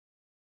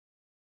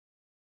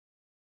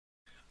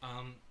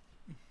I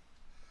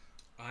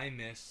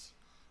miss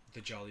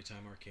the Jolly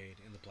Time Arcade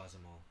in the Plaza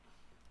Mall.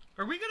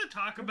 Are we going to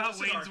talk about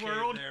Wayne's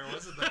World? There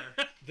wasn't there.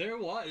 There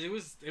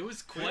was. It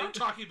was quite. We're not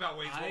talking about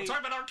Wayne's World. We're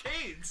talking about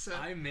arcades.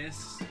 I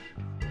miss.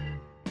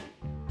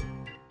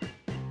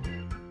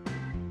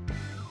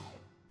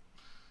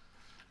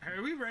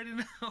 Are we ready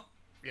now?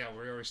 Yeah,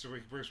 we're just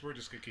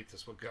gonna keep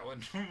this one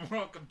going.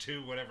 Welcome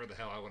to whatever the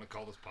hell I want to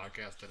call this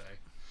podcast today.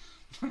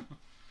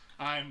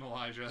 I'm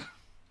Elijah.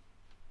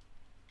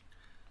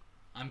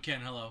 I'm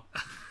Ken. Hello.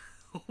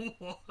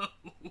 Whoa.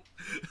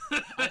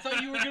 I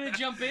thought you were gonna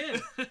jump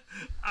in.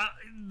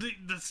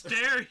 The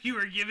stare you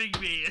were giving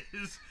me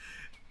is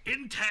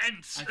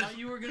intense. I thought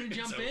you were gonna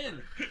jump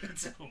in.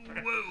 It's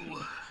over.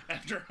 Whoa!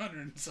 After 100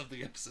 and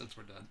something episodes,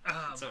 we're done.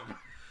 It's over.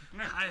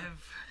 I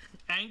have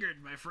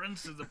angered my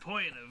friends to the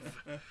point of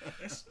More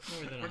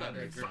than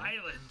 100.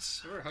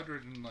 violence. We're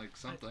 100 and like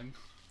something.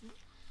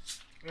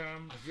 I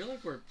feel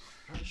like we're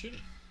probably shooting.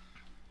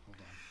 Hold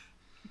on.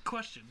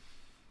 Question.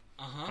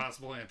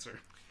 Possible answer.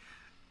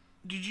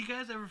 Did you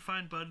guys ever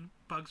find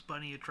Bugs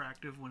Bunny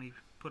attractive when he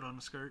put on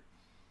a skirt?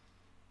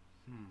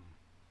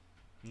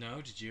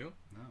 No, did you?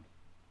 No.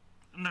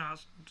 No, I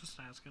was just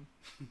asking.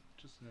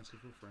 Just asking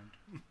for a friend.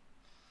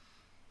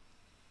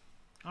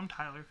 I'm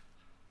Tyler.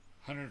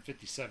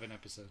 157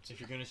 episodes.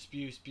 If you're gonna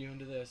spew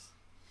into this.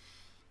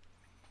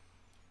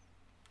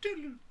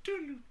 Doodaloo,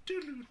 doodaloo,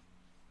 doodaloo.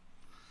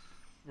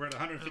 We're at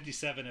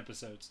 157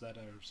 episodes that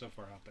are so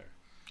far out there.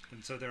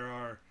 And so there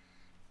are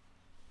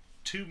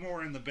 2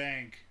 more in the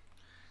bank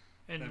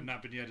that have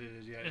not been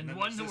edited yet. And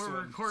one that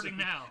we're recording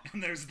now.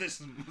 And there's this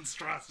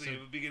monstrosity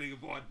of the beginning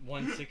of one.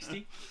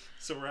 160?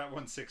 So we're at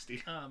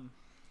 160.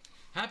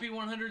 Happy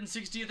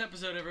 160th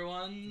episode,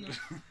 everyone!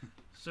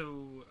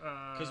 So,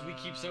 because we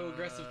keep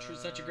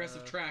such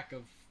aggressive track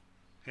of.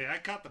 Hey, I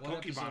caught the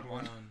what Pokemon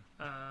one.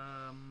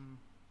 on.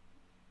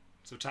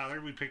 So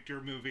Tyler, we picked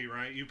your movie,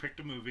 right? You picked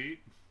a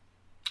movie.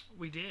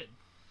 We did.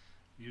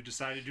 You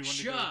decided you wanted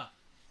to go.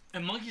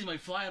 And monkeys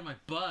might fly out of my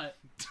butt.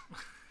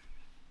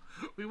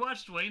 We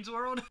watched Wayne's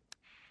World.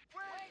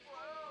 Wayne's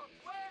World,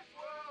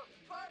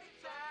 party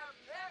time,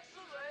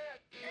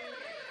 excellent.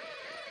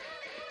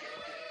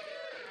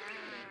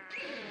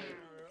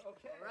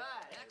 Okay,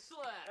 right,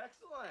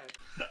 excellent.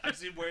 I've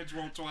seen Wayne's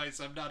World twice.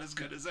 I'm not as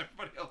good as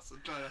everybody else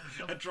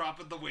at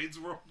dropping the Wayne's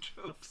World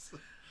jokes.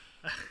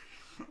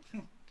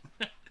 The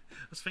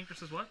sphincter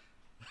says what?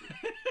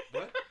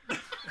 What?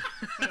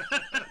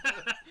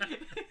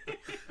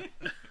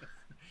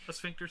 The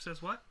sphincter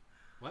says what?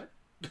 What?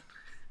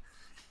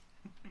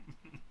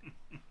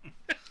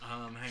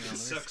 Hang on. It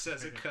sucks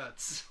as it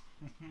cuts.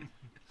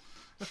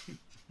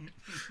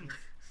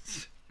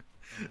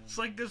 It's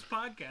like this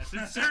podcast.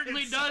 It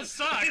certainly does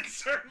suck. It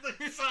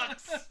certainly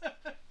sucks.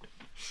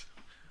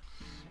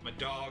 My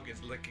dog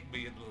is licking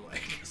me in the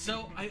leg.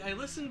 So I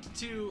listened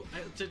to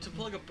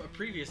plug up a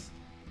previous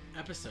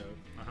episode.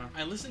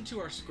 I listened to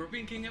our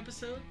Scorpion King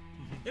episode.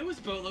 It was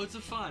boatloads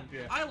of fun.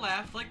 Yeah. I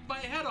laughed like my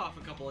head off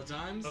a couple of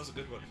times. That was a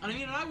good one. I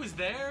mean, I was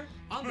there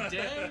on the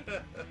day.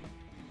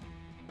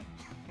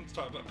 Let's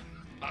talk about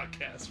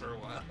podcasts for a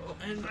while.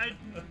 And I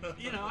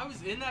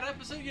was in that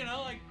episode. Did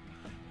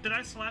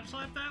I slap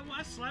that one?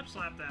 I slap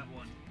that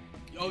one.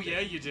 Oh yeah,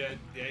 you did.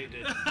 Yeah, you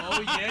did.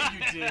 Oh yeah, you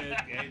did.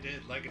 Yeah, you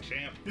did, like a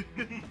champ.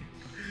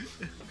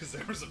 Because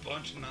there was a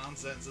bunch of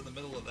nonsense in the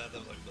middle of that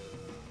was like,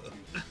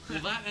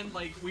 Well, that and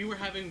we were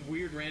having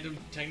weird random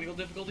technical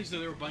difficulties, so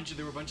there were a bunch of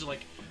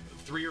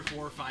 3 or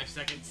 4 or 5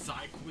 second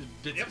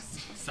bits of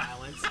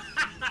silence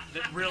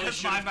that really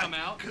should have come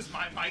out. Because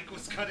my mic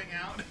was cutting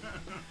out.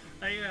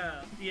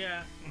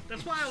 Yeah.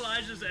 That's why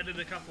Elijah's edited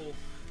a couple.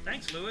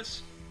 Thanks,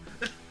 Lewis.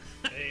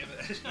 Hey,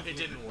 it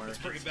didn't work. Let's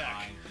bring it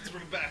back. Fine. Let's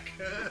bring it back.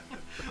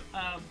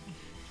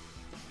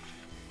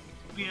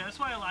 Yeah, that's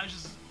why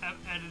Elijah's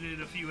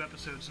edited a few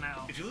episodes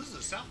now. If you listen to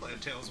the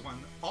Southland Tales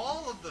one,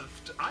 all of the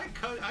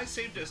I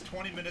saved us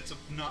 20 minutes of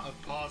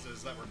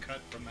pauses that were cut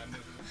from that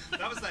movie.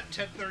 That was that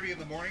 10:30 in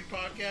the morning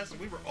podcast, and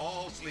we were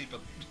all sleeping.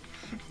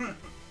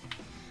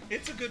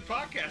 It's a good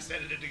podcast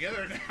edited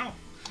together now.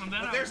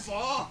 But there's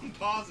long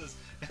pauses,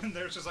 and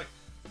there's just like,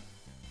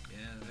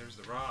 yeah, there's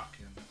The Rock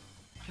and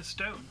his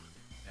stone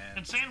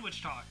and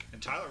sandwich talk.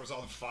 And Tyler was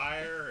on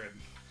fire,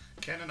 and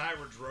Ken and I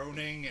were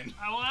droning, and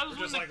that was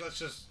we're just let's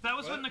just. That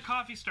was when the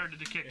coffee started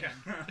to kick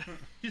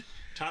in.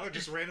 Tyler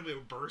just randomly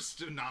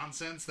burst of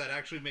nonsense that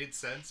actually made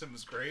sense and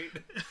was great.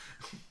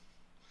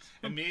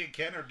 And me and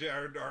Ken are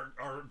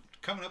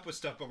coming up with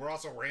stuff, but we're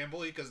also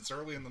rambly because it's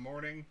early in the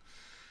morning.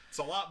 It's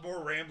a lot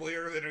more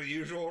ramblier than our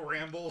usual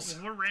rambles.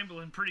 We're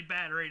rambling pretty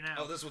bad right now.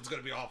 Oh, this one's going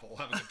to be awful.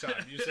 Have a good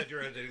time. You said you're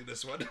editing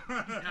this one.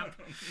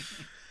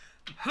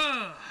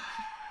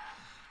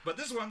 But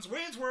this one's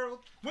Wayne's World,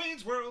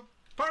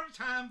 party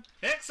time,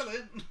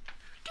 excellent.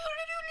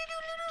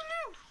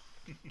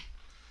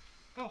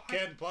 Oh,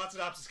 Ken, plot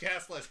synopsis,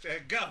 cast list,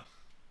 go.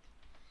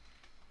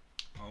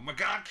 Oh my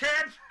God,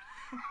 Ken!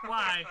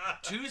 Why?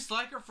 2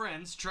 slacker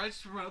friends try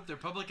to promote their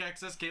public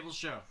access cable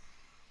show.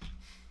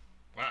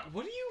 Wow.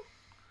 What are you?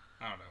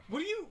 I don't know.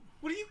 What are you?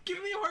 What are you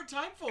giving me a hard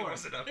time for? It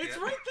wasn't up it's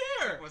yet. right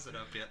there. It wasn't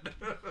up yet.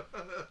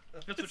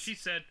 That's what she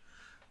said.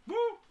 Woo!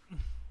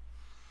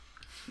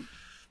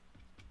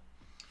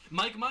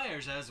 Mike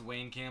Myers as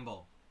Wayne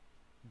Campbell.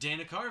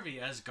 Dana Carvey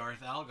as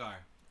Garth Algar.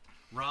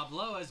 Rob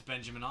Lowe as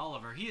Benjamin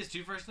Oliver. He has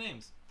 2 first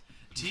names.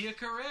 Tia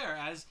Carrere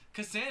as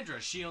Cassandra.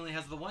 She only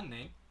has the one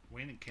name.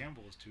 Wayne and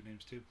Campbell is 2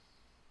 names too.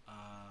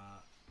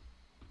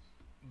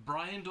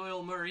 Brian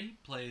Doyle Murray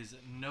plays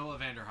Noah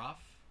Vanderhoff.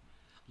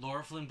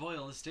 Laura Flynn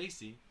Boyle is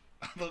Stacy.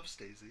 I love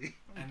Stacy.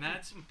 And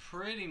that's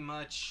pretty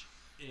much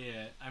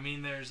it. I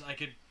mean, there's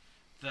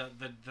the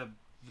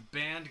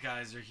band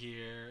guys are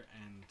here,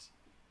 and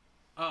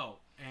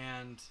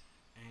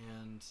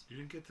You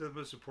didn't get to the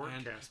most important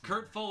and cast.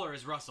 Kurt Fuller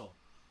is Russell.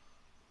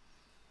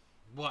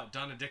 What?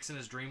 Donna Dixon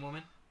is Dream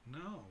Woman.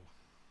 No.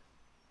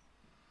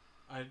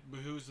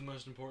 Who's the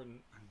most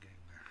important? I'm getting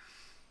there.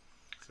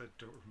 Because I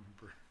don't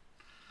remember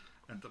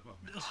at the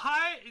moment.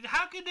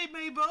 How can they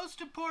be most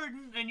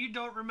important and you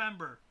don't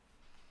remember?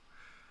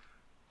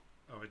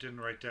 Oh, I didn't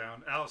write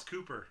down. Alice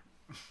Cooper.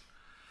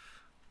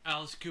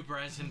 Alice Cooper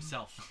as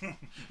himself.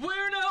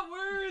 We're not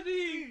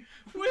worthy.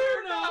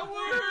 We're not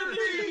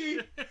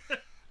worthy.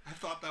 I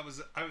thought that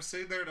was... I was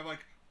sitting there and I'm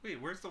like,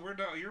 wait, where's the "we're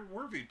not you're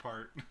worthy"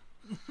 part?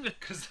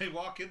 Because they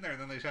walk in there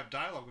and then they have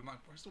dialogue. I'm like,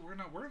 where's the "we're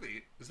not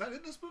worthy"? Is that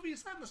in this movie?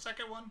 Is that in the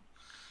second one?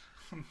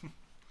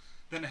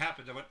 Then it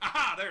happened. I went,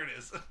 aha, there it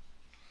is.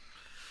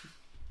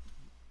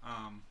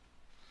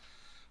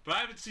 But I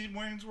haven't seen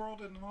Wayne's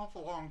World in an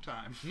awful long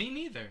time. Me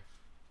neither.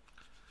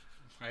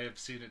 I have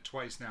seen it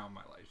twice now in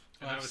my life.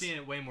 And I've seen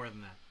it way more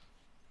than that.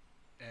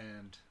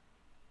 And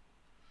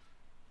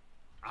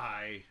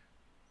I'm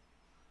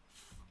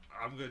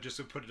going to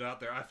just put it out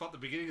there. I thought the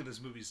beginning of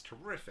this movie is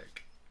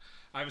terrific.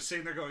 I was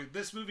sitting there going,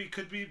 this movie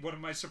could be one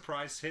of my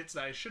surprise hits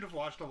that I should have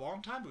watched a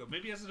long time ago.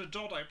 Maybe as an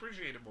adult I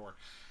appreciate it more.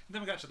 And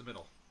then we got to the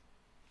middle.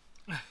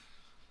 And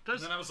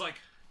then I was like...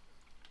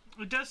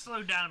 It does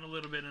slow down a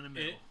little bit in the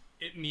middle.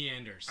 It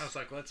meanders. I was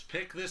like, let's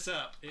pick this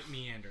up. It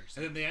meanders.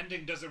 And then the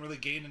ending doesn't really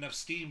gain enough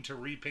steam to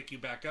re-pick you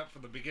back up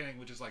from the beginning,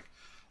 which is like,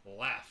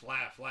 laugh,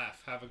 laugh,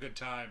 laugh, have a good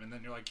time. And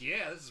then you're like,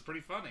 yeah, this is pretty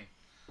funny.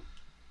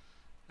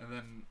 And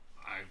then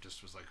I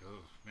just was like,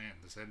 oh, man,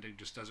 this ending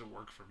just doesn't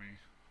work for me.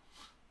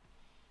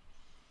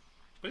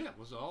 But yeah, it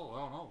was all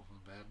in all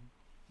bad.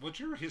 What's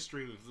your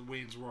history with the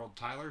Wayne's World,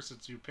 Tyler,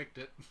 since you picked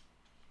it?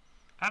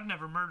 I've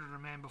never murdered a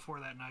man before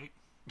that night.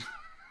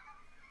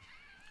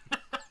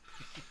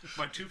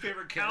 My 2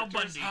 favorite Al characters.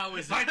 Bundy. How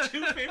is My it?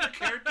 2 favorite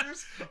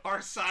characters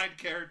are side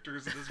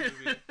characters in this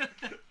movie.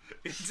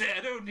 It's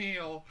Ed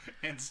O'Neill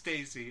and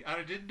Stacy.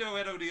 I didn't know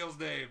Ed O'Neill's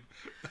name,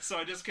 so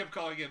I just kept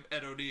calling him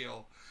Ed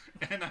O'Neill.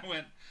 And I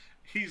went,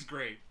 he's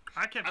great.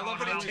 I kept I love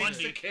calling when him he Al takes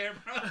the Bundy.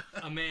 camera.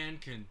 A man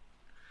can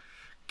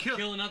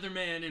kill another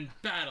man in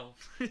battle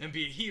and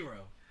be a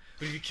hero.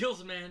 But if he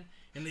kills a man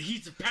in the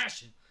heat of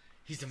passion,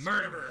 he's a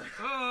murderer.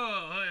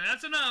 Oh,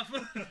 that's enough.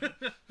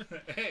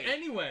 Hey,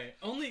 Anyway,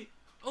 only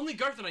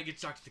Garth and I get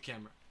to talk to the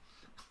camera.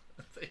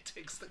 he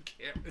takes the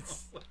camera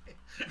It's- away.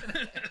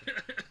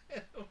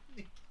 Ed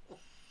O'Neill.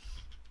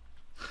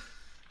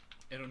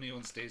 Ed O'Neill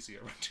and Stacy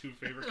are my 2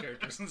 favorite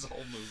characters in this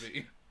whole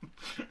movie.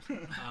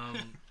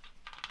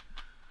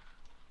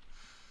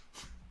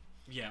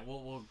 Yeah,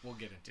 we'll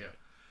get into it.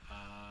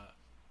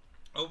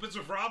 Opens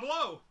with Rob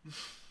Lowe.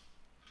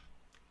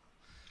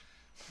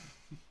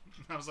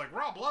 I was like,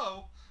 Rob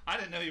Lowe? I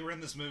didn't know you were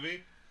in this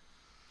movie.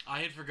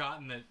 I had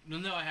forgotten that.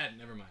 No, I hadn't.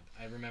 Never mind.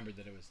 I remembered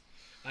that it was.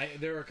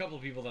 There were a couple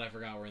of people that I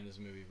forgot were in this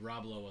movie.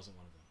 Rob Lowe wasn't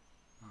one of them.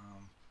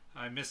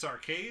 I miss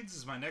arcades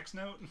is my next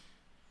note.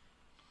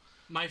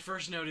 My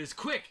first note is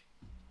quick.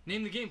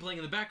 Name the game playing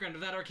in the background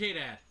of that arcade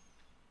ad.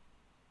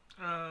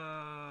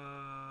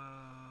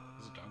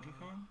 Is it Donkey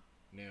Kong?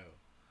 No.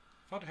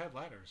 I thought it had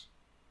ladders.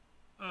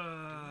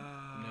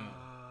 No.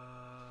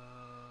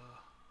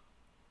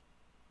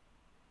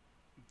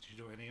 Do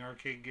you know any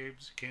arcade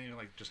games? You can't even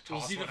just toss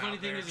Well, see, the one funny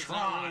out thing there. is, it's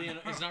Tron!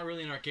 not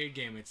really an arcade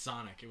game. It's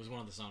Sonic. It was one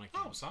of the Sonic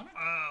games. Oh, Sonic?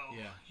 Oh.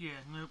 Yeah. Yeah,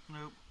 nope.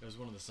 It was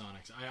one of the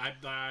Sonics.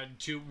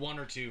 One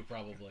or two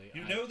probably.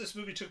 You know this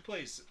movie took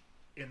place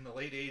in the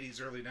late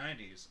 80s, early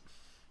 90s.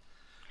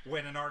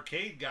 When an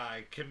arcade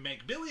guy can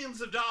make millions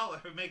of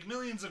dollars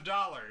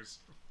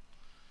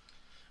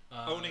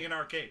owning an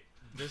arcade.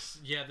 This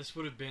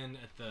would have been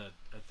at the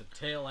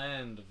tail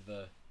end of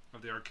the.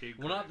 Of the arcade.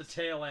 Well, not the craze.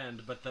 tail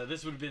end, but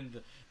this would have been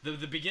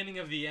the beginning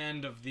of the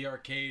end of the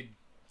arcade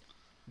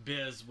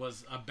biz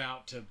was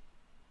about to It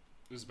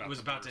was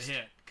about to burst.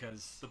 hit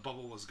because The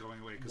bubble was going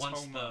away because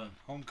Once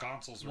home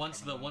consoles were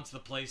once the coming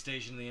out.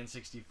 PlayStation and the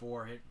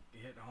N64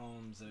 hit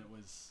homes, it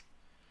was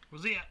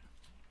it?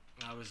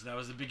 that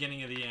was the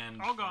beginning of the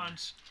end. All gone.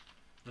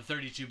 The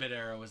 32-bit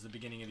era was the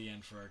beginning of the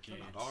end for arcades.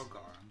 They're not all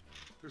gone.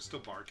 There's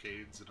still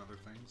barcades and other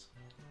things.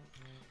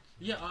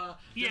 Yeah,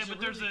 But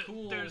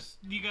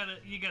you got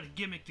a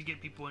gimmick to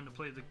get people in to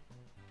play the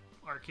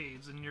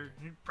arcades, and you're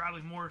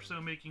probably more so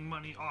making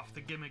money off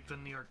the gimmick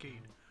than the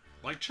arcade.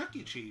 Like Chuck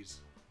E. Cheese.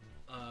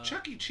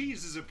 Chuck E.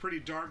 Cheese is a pretty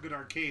darn good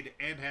arcade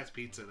and has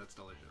pizza that's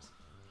delicious.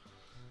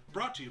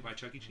 Brought to you by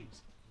Chuck E.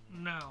 Cheese.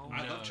 No.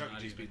 I love No, Chuck E.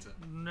 not Cheese even. pizza.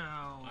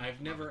 No.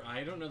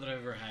 I don't know that I've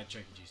ever had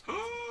Chuck E. Cheese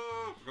pizza.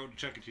 Go to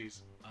Chuck E.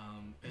 Cheese.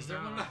 Is there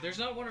No. one? There's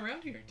not one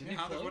around here. Didn't it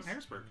There's close? one in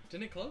Harrisburg.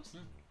 Didn't it close?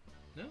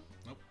 No.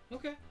 Nope.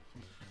 Okay.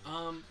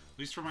 At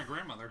least for my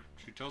grandmother.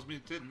 She tells me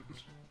it didn't.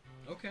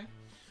 Okay.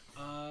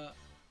 Road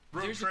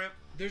There's trip.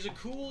 There's a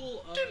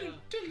cool.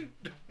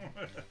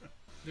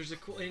 There's a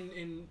cool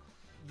in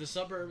the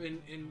suburb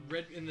in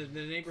the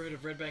neighborhood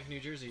of Red Bank, New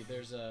Jersey.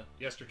 There's a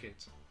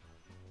Yestercades.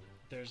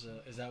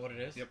 is that what it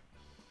is? Yep.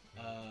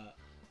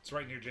 It's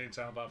right near Jane and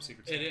Silent Bob's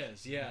Secret It Stash.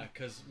 is, yeah,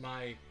 because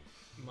my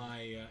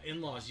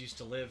in-laws used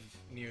to live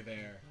near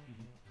there,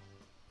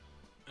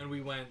 and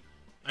we went.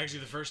 Actually,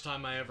 the first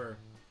time I ever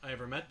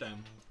met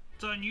them,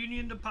 It's on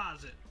Union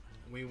Deposit.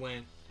 we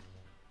went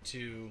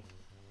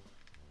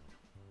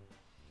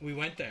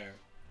there,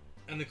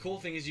 and the cool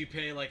thing is you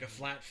pay like a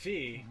flat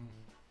fee,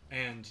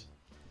 and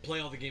play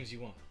all the games you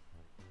want.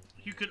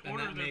 You could And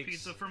order that their makes-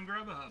 pizza from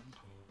Grubhub.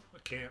 I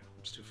can't.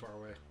 It's too far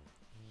away.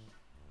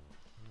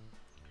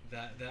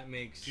 That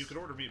makes If you could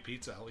order me a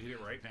pizza, I'll eat it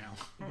right now.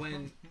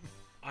 when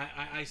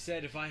I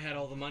said if I had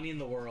all the money in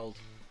the world,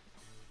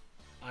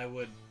 I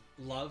would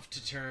love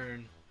to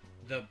turn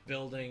the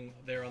building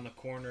there on the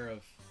corner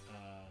of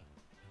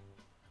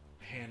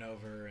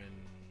Hanover and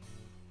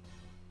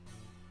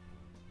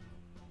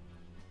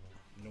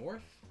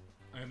North.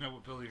 I know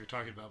what building you're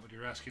talking about, but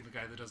you're asking the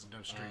guy that doesn't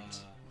know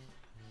streets.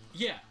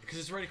 Yeah, because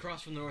it's right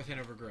across from the North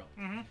Hanover Grill.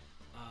 Mm-hmm.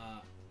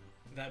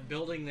 That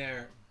building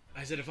there,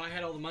 I said if I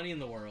had all the money in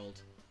the world,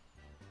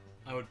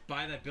 I would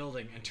buy that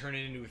building and turn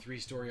it into a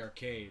 3-story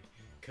arcade,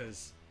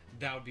 because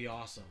that would be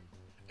awesome.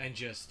 And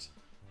just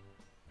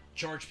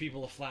charge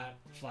people a flat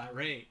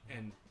rate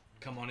and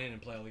come on in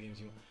and play all the games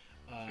you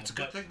want. It's a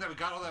good thing that we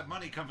got all that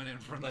money coming in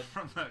from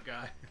that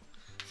guy.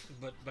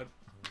 But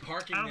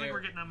parking I don't there, think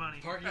we're getting that money.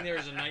 parking there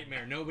is a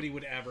nightmare. Nobody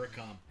would ever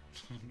come.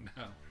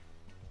 No. What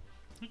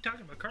are you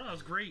talking about?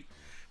 Carlisle's great.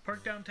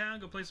 Park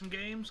downtown, go play some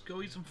games,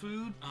 go eat some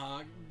food.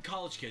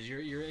 College kids,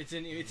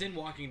 it's in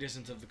walking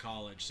distance of the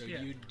college, so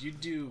Yeah. you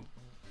do.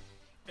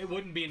 It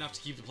wouldn't be enough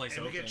to keep the place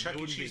And we open. get Chuck It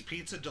E. wouldn't Cheese be-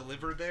 pizza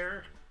delivered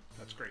there.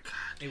 That's great.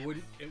 It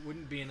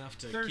wouldn't be enough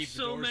to There's keep the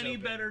so doors many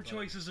open, better but-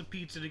 choices of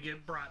pizza to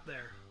get brought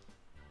there.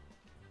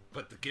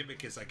 But the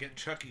gimmick is I get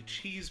Chuck E.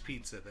 Cheese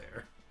pizza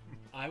there.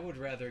 I would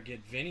rather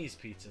get Vinny's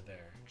pizza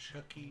there.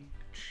 Chuck E.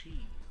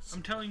 Cheese.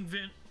 I'm telling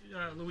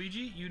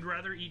Luigi, you'd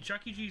rather eat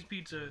Chuck E. Cheese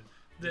pizza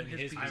than his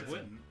his pizza. I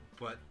wouldn't,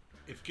 but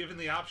if given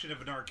the option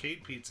of an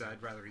arcade pizza,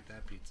 I'd rather eat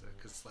that pizza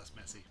because it's less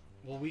messy.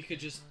 Well, we could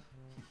just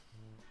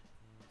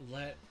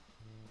let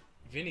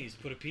Vinny's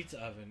put a pizza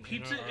oven.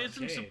 Pizza in our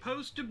isn't arcade.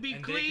 supposed to be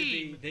And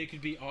clean. They could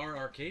be our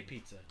arcade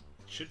pizza.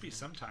 Should be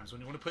sometimes when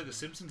you want to play the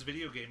Simpsons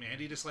video game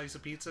and eat a slice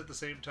of pizza at the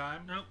same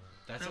time. Nope.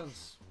 That Nope.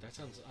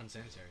 sounds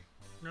unsanitary.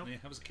 Nope. Yeah,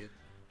 I was a kid.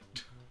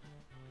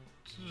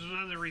 There's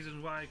another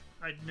reason why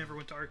I never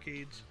went to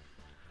arcades.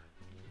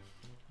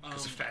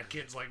 Because fat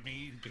kids like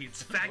me eating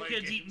pizza. Fat like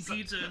kids games. eating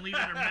pizza and leaving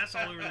their mess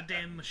all over the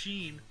damn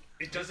machine.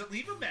 It doesn't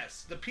leave a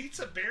mess. The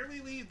pizza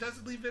barely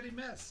doesn't leave any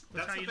mess.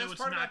 That's how the you know best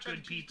it's part not about Chuck E.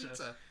 good Cheese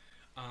pizza.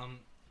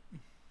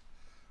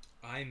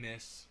 I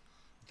miss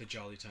the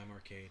Jolly Time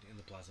arcade in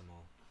the Plaza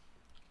Mall.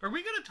 Are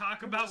we going to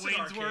talk about Wasn't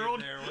Wayne's arcade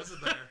World? There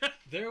wasn't there.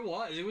 There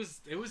was.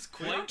 It was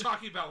We're not quite.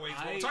 talking about Wayne's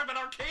World. We're talking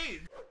about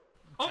arcade.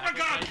 Oh my Back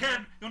God, in-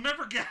 Ken! You'll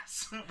never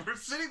guess. We're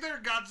sitting there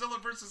in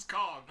Godzilla vs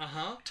Kong.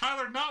 Uh-huh.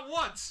 Tyler not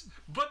once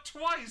but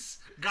twice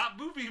got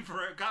movie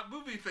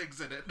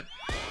things in it.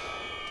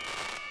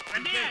 I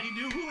He did.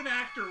 knew who an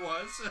actor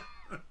was.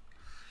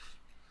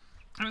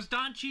 It was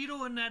Don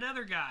Cheadle and that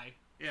other guy.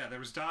 Yeah, there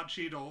was Don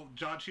Cheadle.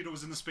 Don Cheadle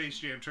was in the Space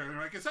Jam trailer.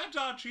 They're like, is that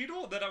Don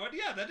Cheadle? And then I went,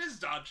 yeah, that is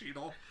Don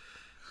Cheadle.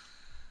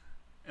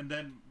 And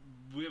then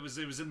it was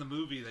in the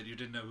movie that you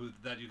didn't know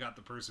that you got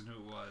the person who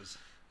it was.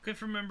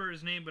 Couldn't remember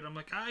his name, but I'm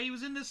like, he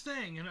was in this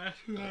thing, and I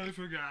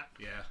forgot.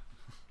 Yeah.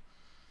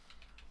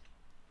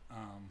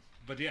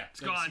 But yeah, It's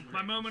gone.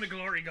 My moment of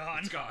glory gone.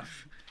 It's gone.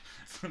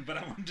 But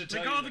I wanted to tell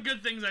Like you all that- the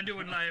good things I do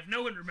in life,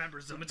 no one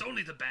remembers them. It's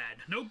only the bad.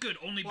 No good,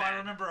 only Well, bad.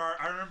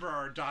 I remember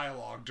our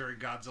dialogue during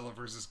Godzilla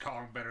vs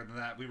Kong better than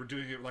that. We were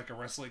doing it like a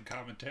wrestling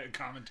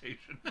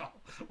commentation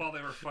while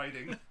they were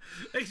fighting.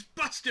 He's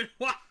busted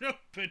wide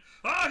open.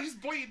 Oh, he's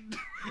bleeding.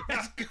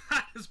 As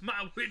God is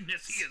my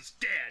witness, he is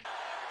dead.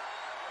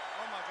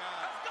 Oh my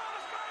God. God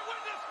is my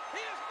witness.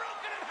 He is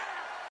broken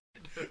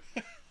in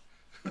half.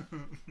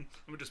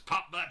 I'm gonna just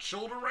pop that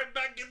shoulder right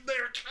back in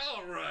there.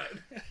 All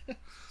right.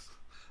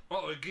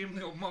 Oh, it gave me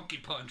the old monkey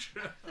punch.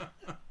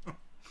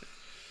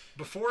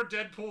 Before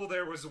Deadpool,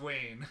 there was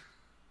Wayne.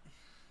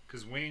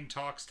 Because Wayne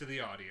talks to the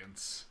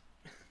audience.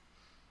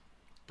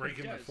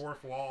 Breaking the does.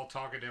 fourth wall,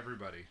 talking to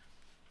everybody.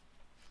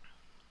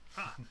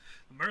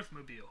 The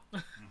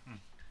Mirthmobile.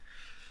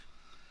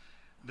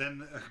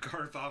 Then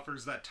Garth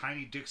offers that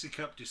tiny Dixie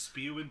cup to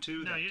spew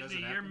into. No, That you're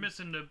doesn't happen.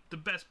 missing the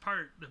best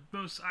part. The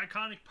most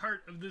iconic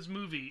part of this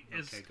movie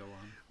is Okay, go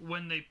on.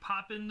 when they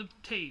pop in the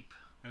tape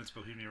And it's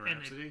Bohemian and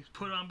Rhapsody. they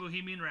put on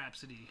Bohemian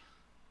Rhapsody.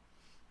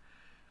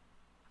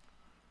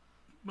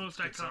 Most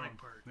Good iconic song.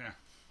 part. Yeah.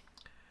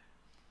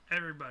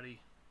 Everybody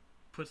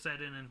puts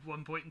that in at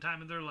one point in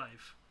time in their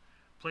life,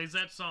 plays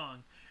that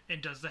song,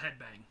 and does the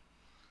headbang.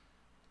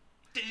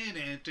 That's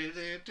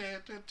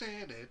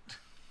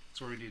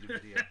where we need a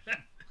video.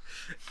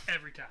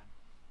 Every time.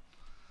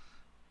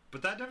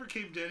 But that never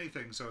came to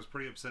anything, so I was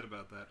pretty upset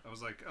about that. I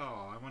was like,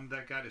 oh, I wanted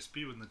that guy to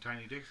spew in the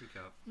tiny Dixie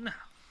cup. No.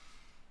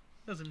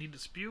 Doesn't need to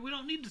spew. We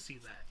don't need to see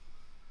that.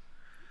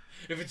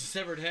 If it's a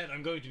severed head,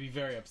 I'm going to be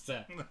very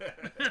upset.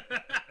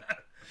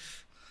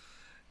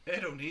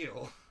 Ed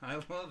O'Neill. I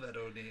love Ed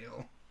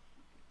O'Neill.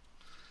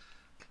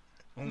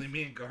 Only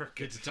me and Garth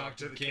get to talk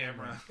to the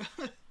camera.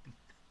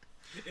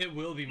 It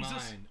will be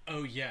mine.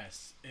 Oh,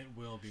 yes. It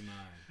will be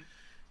mine.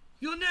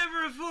 You'll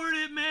never afford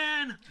it,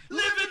 man!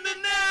 Live in the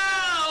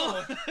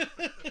now!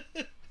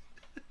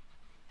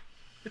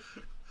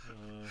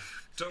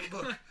 Don't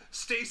look.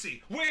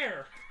 Stacy.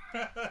 Where?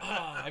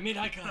 I made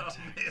eye contact.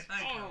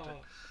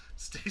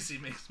 Stacy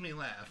makes me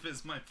laugh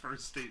is my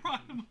first statement.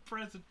 Prime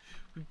present.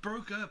 We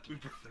broke up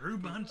 3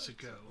 months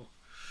ago.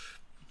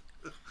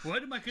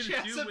 What am I going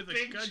to do with a gun?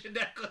 She has a big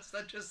necklace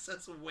that just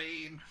says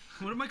Wayne.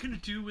 What am I going to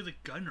do with a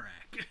gun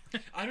rack?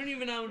 I don't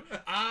even own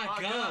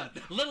a gun,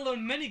 let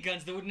alone many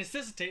guns that would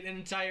necessitate an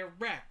entire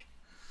rack.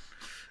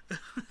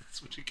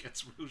 That's when she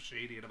gets real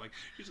shady, and I'm like,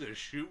 she's going to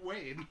shoot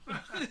Wayne.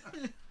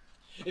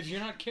 If you're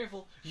not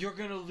careful, you're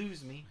going to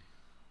lose me.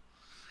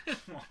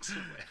 Walks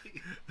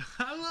away.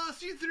 I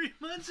lost you 3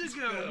 months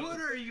ago.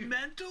 What are you,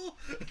 mental?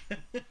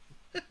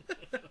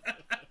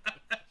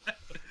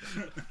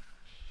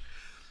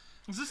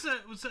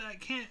 I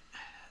can't.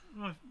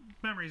 My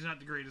memory's not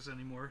the greatest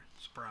anymore.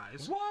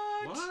 Surprise.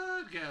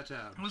 What? Get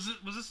out. Was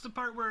this the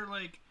part where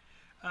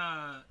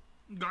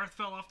Garth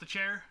fell off the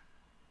chair?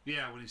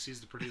 Yeah, when he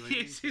sees the pretty lady.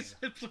 He sees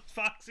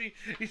Foxy.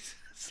 He's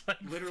like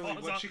literally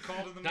what she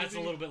called in the movie. That's a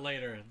little bit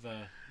later.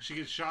 She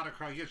gets shot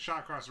across. He gets shot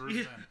across the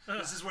room. Then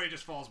this is where he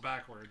just falls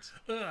backwards.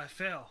 I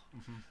fell.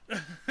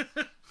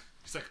 Mm-hmm.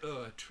 He's like,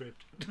 I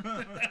tripped.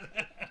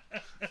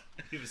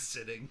 He was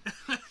sitting.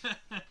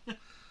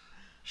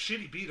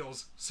 Shitty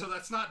Beatles. So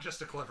that's not just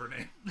a clever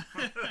name.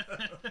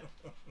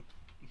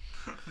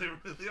 They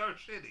really are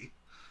shitty.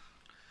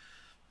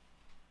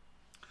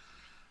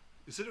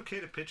 Is it okay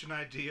to pitch an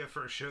idea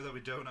for a show that we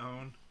don't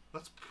own?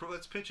 Let's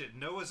pitch it.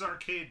 Noah's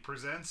Arcade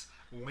presents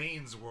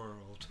Wayne's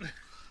World.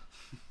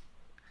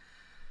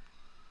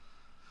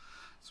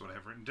 That's what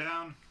I've written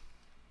down.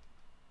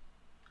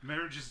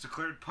 Marriage is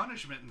declared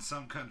punishment in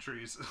some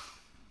countries. I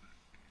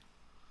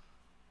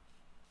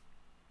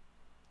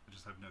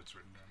just have notes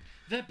written down.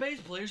 That bass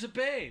player's a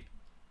babe.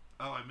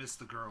 Oh, I missed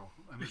the girl.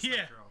 I missed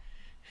that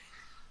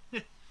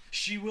girl.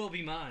 She will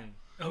be mine.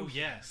 Oh,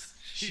 yes.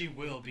 She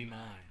will be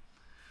mine.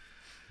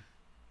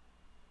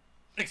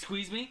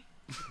 Excuse me?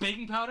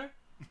 Baking powder?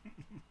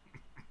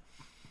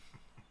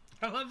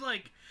 I love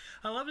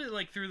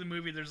it through the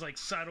movie there's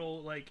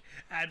subtle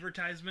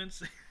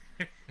advertisements.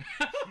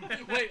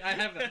 Wait, I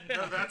have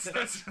No, that's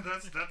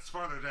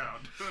farther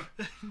down.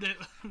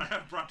 I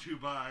have brought to you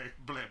by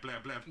blah blah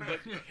blah blah. But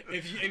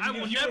if I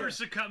will never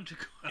succumb to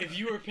if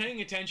you were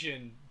paying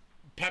attention,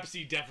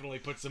 Pepsi definitely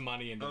put some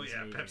money into this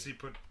movie.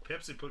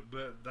 Pepsi put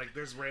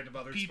there's random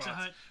other Pizza spots.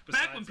 Hut.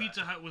 Back when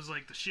Pizza Hut was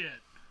the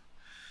shit.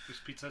 This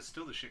Pizza Hut's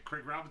still the shit.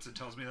 Craig Robinson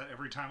tells me that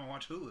every time I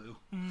watch Hulu.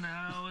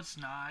 No, it's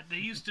not. They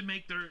used to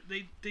make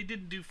they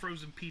didn't do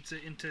frozen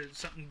pizza into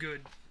something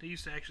good. They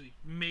used to actually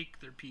make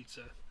their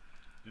pizza.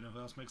 You know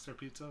who else makes their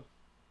pizza?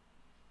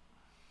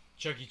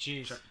 Chuck E.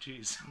 Cheese. Chuck E.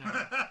 Cheese. No.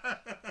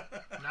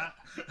 Not.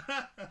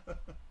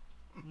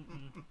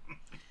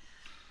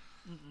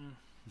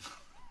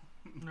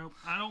 Nope.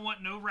 I don't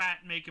want no rat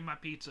making my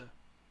pizza.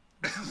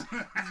 It's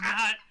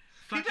not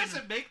fucking, he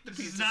doesn't make the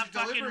pizza. It's not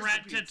fucking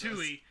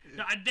Ratatouille.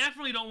 No, I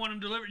definitely don't want him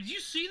delivered. Did you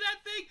see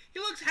that thing? He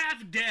looks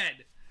half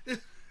dead.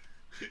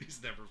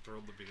 He's never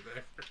thrilled to be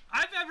there.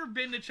 I've ever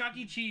been to Chuck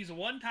E. Cheese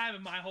one time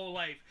in my whole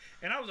life,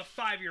 and I was a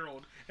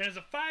 5-year-old. And as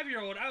a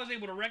 5-year-old, I was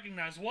able to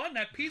recognize, 1,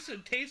 that pizza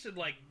tasted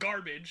like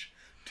garbage.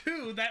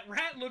 2, that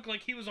rat looked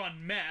like he was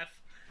on meth.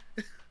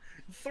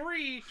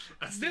 3,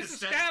 this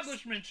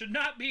establishment should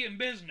not be in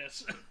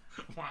business.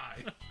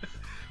 Why?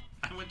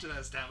 I went to that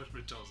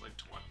establishment until I was like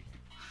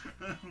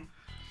 20.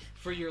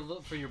 For your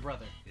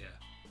brother. Yeah.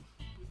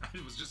 I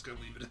was just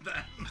gonna leave it at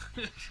that.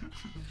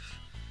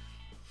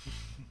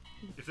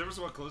 If there was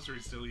one closer,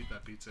 he'd still eat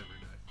that pizza every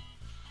day.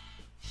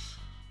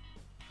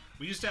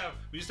 We used to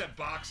have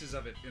boxes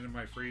of it in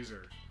my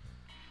freezer.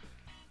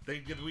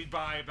 We'd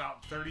buy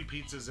about 30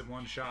 pizzas in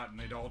one shot, and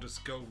they'd all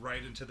just go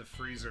right into the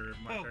freezer of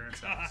my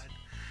parents' house.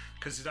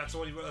 Because that's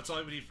all he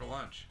would eat for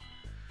lunch.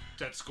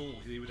 At school,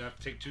 he would have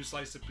to take 2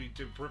 slices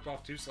to rip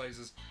off 2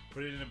 slices,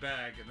 put it in a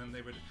bag, and then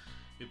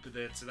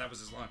so that was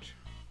his lunch.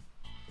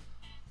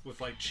 With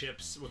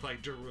chips, with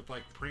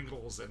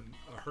Pringles and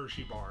a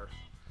Hershey bar.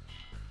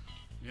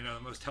 You know,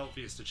 the most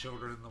healthiest of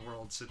children in the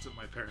world sits at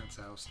my parents'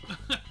 house.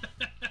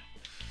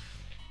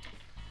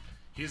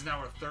 He's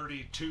now a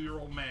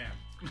 32-year-old man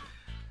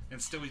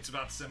and still eats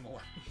about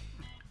similar.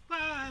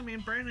 Well, I mean,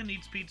 Brandon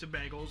eats pizza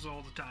bagels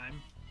all the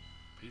time.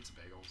 Pizza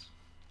bagels?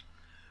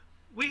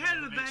 We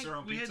had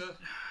pizza?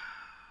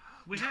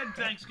 We had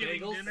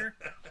Thanksgiving dinner.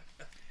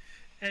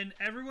 and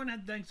everyone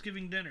had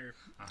Thanksgiving dinner,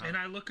 and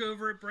I look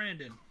over at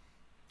Brandon,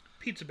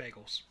 pizza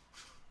bagels.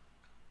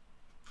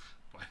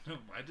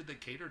 Why did they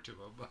cater to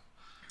him?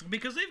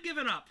 Because they've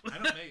given up. I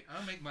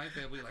don't make my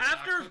family like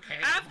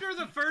after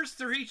the first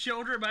 3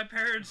 children, my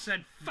parents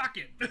said, "Fuck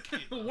it,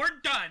 we're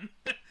done."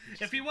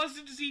 If he wants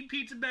to just eat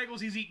pizza bagels,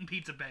 he's eating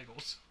pizza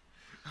bagels.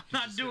 I'm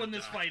not doing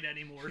this fight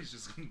anymore. He's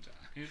just gonna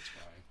die. It's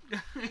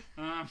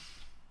fine.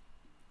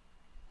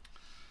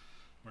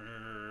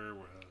 Where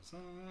was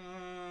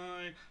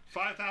I?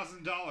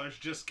 $5,000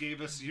 just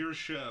gave us your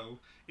show.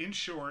 In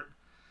short,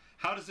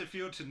 how does it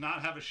feel to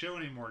not have a show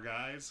anymore,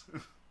 guys?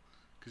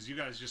 Because you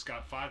guys just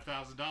got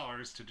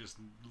 $5,000 to just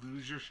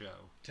lose your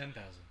show. $10,000,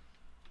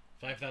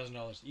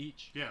 $5,000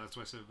 each. Yeah, that's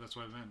what I said. That's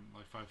what I meant.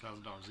 Like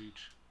 $5,000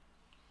 each.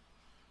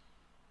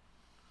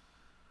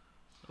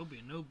 Obie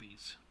and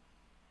Obies.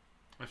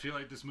 I feel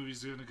like this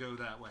movie's going to go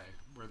that way,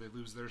 where they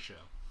lose their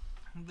show.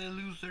 They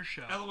lose their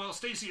show. LOL,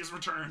 Stacy has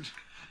returned.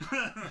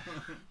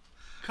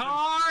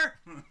 Car.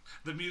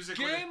 The music.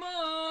 Game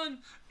on.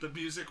 The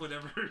music,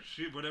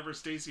 whenever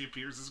Stacy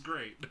appears, is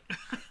great.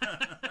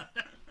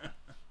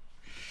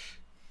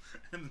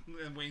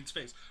 and Wayne's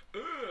face.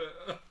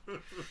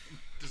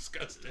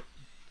 Disgusted.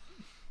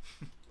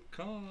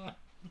 Car.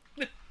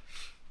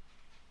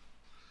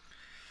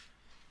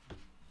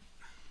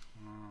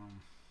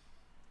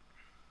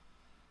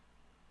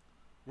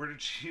 Where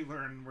did she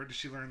learn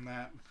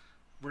that?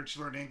 Where did she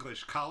learn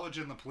English? College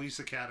and the Police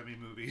Academy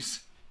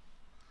movies.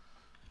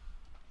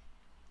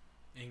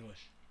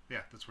 English.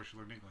 Yeah, that's where she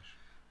learned English.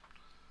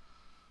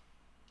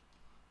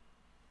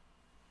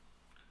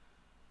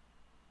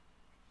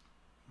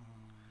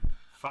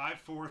 5,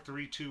 4,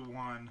 3, 2,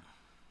 1.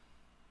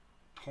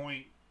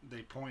 Point.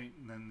 They point,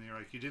 and then they're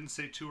like, "You didn't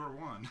say 2 or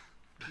 1."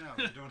 No,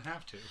 you don't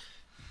have to.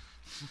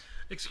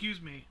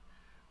 Excuse me,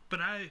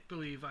 but I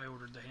believe I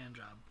ordered the hand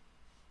job.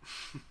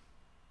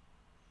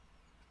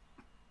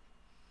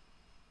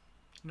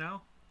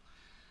 No?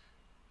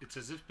 It's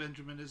as if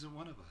Benjamin isn't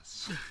one of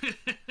us.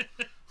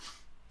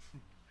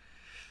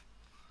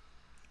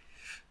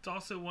 It's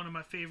also one of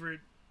my favorite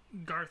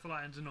Garth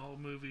lines in the whole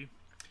movie.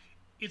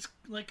 It's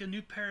like a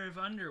new pair of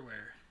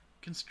underwear,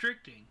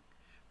 constricting,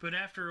 but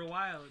after a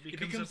while it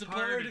becomes a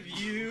part of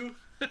you.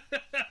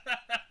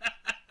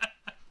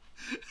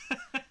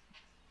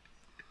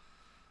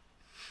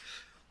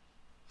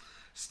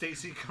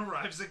 Stacy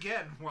arrives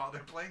again while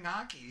they're playing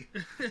hockey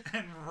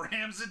and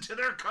rams into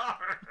their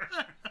car.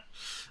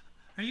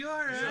 Are you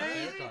alright? It's not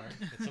their car.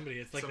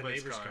 It's like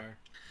Somebody's the neighbor's car. car.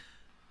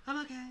 I'm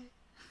okay.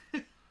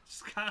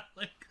 She's got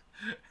like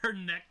her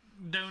neck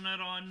donut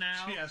on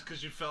now. Yes, because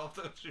she fell off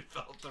the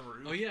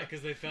roof. Oh yeah,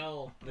 because they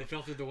fell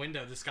through the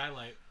window, the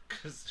skylight.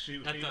 Because he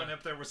went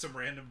up there with some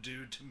random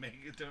dude to make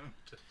it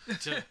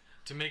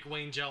to make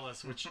Wayne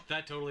jealous, which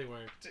that totally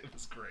worked. It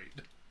was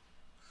great.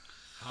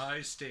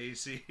 Hi,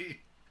 Stacy.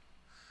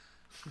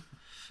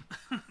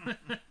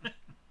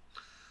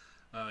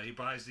 He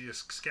buys the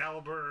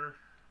Excalibur.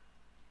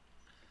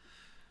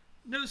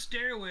 No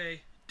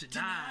stairway.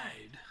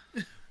 Denied.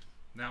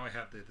 Now I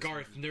have the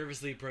Garth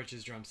nervously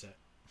approaches drum set,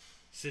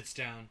 sits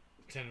down,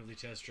 tentatively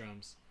tests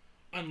drums,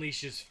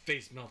 unleashes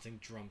face-melting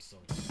drum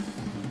solo.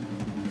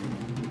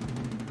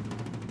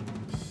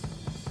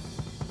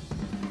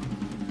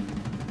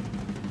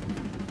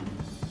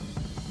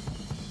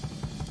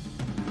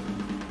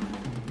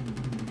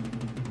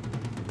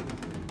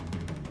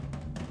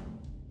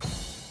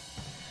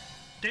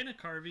 Dana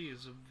Carvey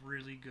is a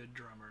really good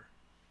drummer.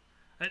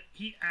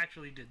 He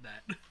actually did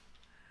that.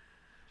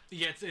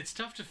 Yeah, it's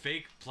tough to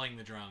fake playing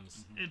the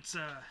drums. Mm-hmm. It's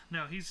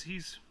no,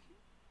 he's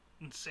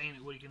insane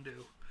at what he can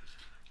do.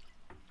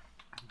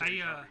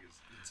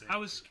 I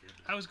was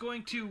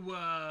going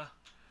to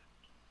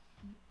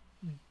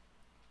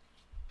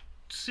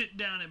sit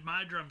down at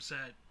my drum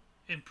set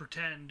and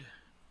pretend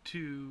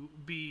to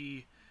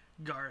be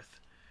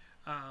Garth.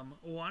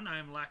 One,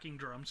 I'm lacking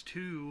drums.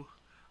 Two,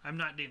 I'm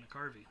not Dana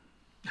Carvey.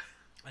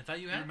 I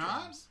thought you had You're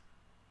not? drums.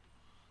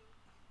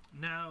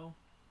 No.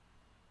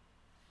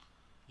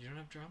 You don't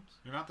have drums?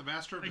 You're not the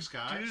master of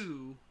disguise? I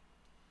do.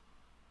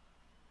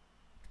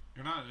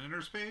 You're not in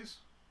Inner Space?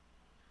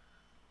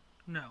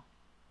 No.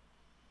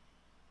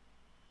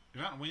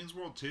 You're not in Wayne's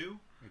World 2?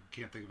 I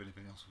can't think of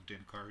anything else with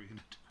Dana Carvey in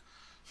it.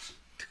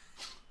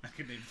 I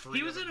can name 3.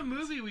 He was in a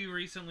movie we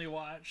recently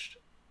watched.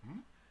 Hmm?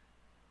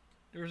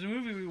 There was a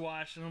movie we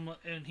watched,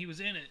 and he was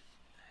in it.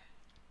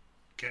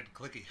 Ken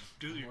Clicky.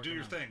 Do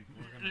your thing.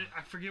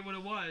 I forget what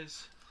it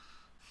was.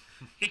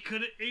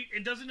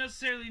 It doesn't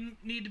necessarily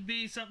need to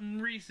be something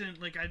recent.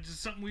 Like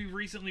just something we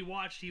recently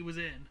watched. He was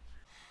in.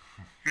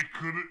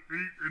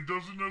 It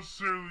doesn't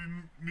necessarily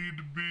need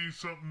to be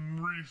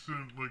something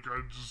recent. Like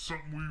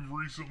something we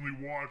recently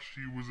watched.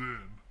 He was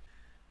in.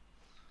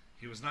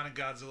 He was not in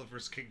Godzilla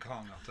vs. King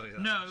Kong. I'll tell you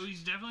that. No,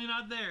 he's definitely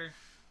not there.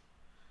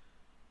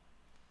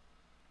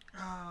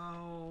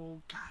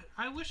 Oh God!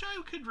 I wish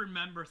I could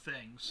remember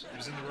things. He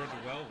was in The Road to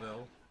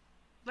Wellville.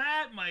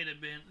 That might have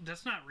been.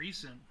 That's not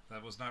recent.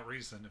 That was not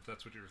recent, if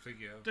that's what you were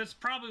thinking of. That's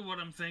probably what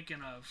I'm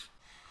thinking of.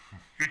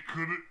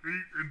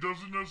 It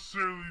doesn't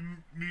necessarily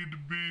need to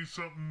be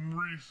something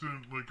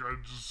recent, like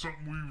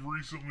something we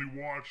recently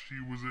watched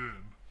he was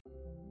in.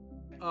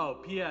 Oh,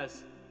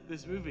 P.S.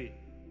 This movie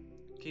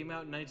came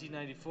out in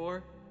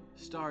 1994,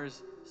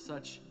 stars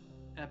such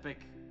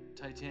epic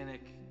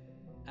Titanic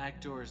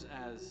actors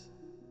as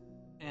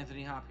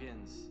Anthony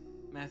Hopkins,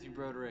 Matthew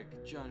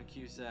Broderick, John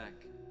Cusack,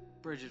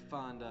 Bridget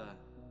Fonda,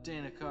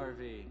 Dana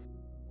Carvey.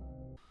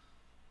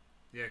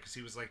 Yeah, because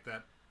he was like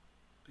that.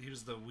 He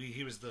was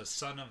the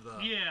son of the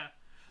Yeah,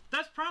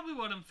 that's probably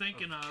what I'm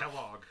thinking of.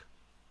 Kellogg.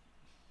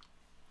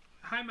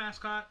 Hi,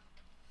 mascot.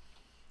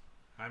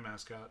 Hi,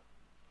 mascot.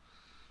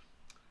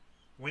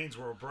 Wayne's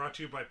World brought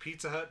to you by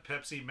Pizza Hut,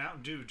 Pepsi,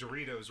 Mountain Dew,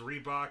 Doritos,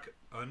 Reebok,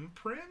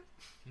 Unprint?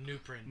 New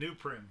print. New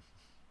print.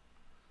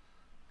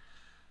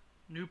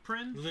 New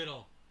print?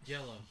 Little.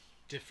 Yellow.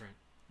 Different.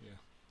 Yeah.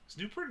 Is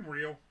New print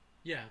real?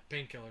 Yeah,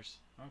 painkillers.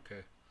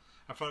 Okay.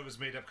 I thought it was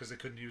made up because they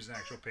couldn't use an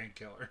actual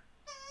painkiller.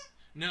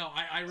 No,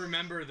 I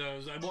remember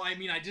those. Well, I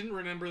mean, I didn't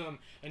remember them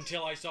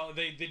until I saw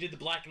they did the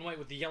black and white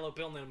with the yellow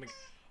pill, and then I'm like,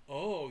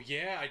 oh,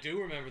 yeah, I do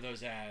remember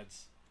those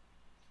ads.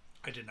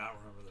 I did not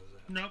remember those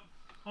ads. Nope.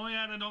 Oh,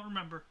 yeah, I don't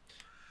remember.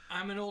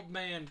 I'm an old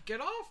man.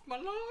 Get off my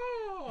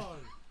lawn!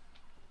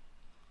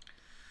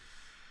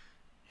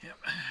 Yep.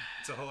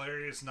 It's a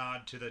hilarious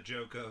nod to the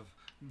joke of,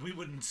 we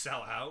wouldn't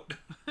sell out.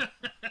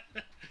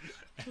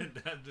 And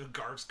the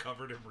Garf's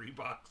covered in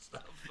Reebok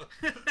stuff.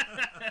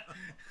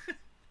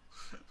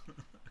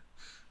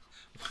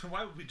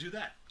 Why would we do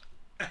that?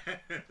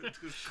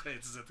 Just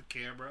glances at the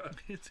camera.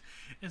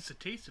 It's the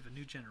taste of a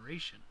new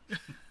generation.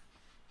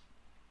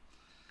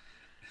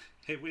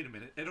 Hey, wait a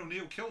minute. Ed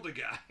O'Neill killed a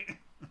guy.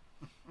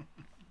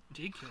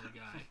 Did kill a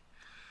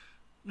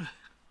guy.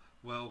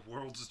 Well,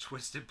 world's a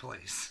twisted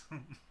place.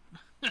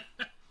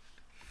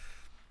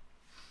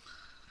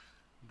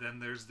 Then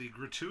there's the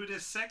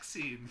gratuitous sex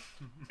scene.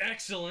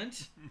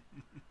 Excellent.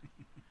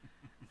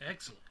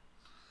 Excellent.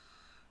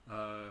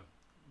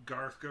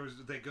 Garth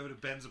they go to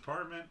Ben's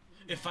apartment.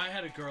 If I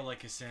had a girl like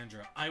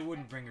Cassandra, I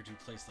wouldn't bring her to a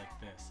place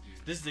like this.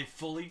 This is a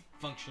fully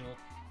functional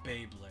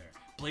babe lair.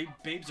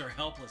 Babes are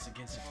helpless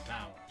against its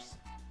powers.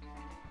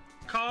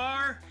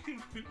 Car. He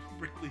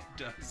really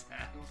does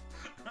have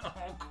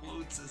all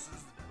quotes as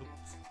his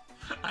notes.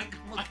 I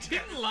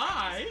didn't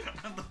lie.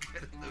 I look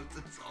at his notes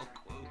and it's all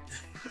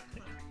quotes.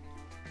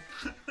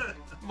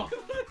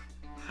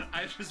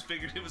 I just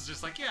figured it was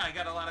just like, yeah, I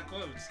got a lot of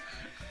quotes.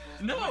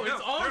 No,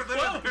 it's all they're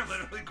quotes. They're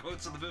literally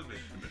quotes in the movie.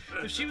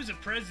 If she was a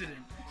president,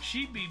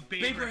 she'd be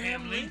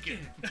Abraham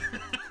Lincoln.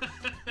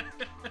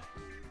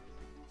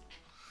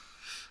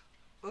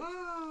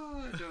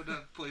 Oh, I don't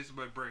have place in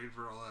my brain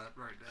for all that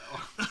right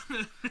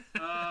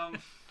now.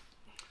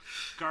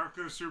 Garth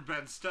goes through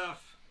Ben's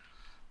stuff.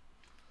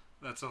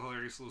 That's a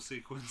hilarious little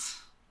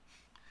sequence.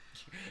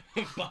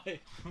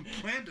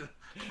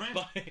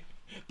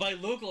 by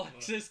local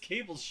access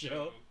cable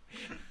show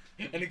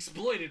and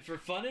exploited for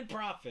fun and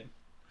profit.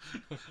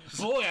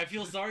 Boy, I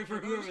feel sorry for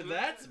whoever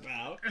that's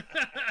about.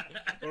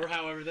 Or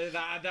however,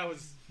 that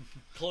was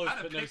close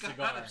but no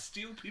cigar. How to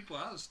steal people,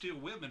 how to steal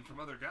women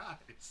from other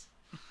guys.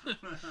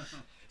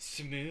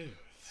 Smooth.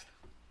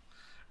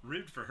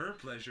 Ribbed for her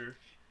pleasure.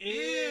 Ew.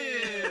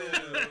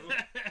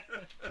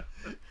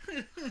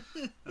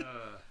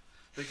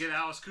 They get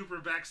Alice Cooper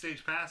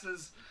backstage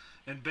passes,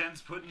 and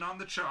Ben's putting on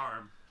the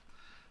charm.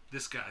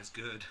 This guy's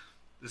good.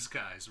 This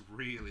guy's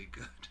really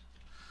good.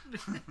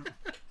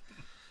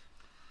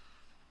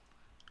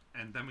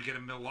 And then we get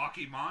a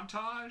Milwaukee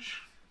montage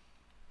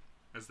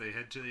as they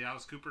head to the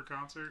Alice Cooper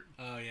concert.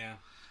 Oh, yeah.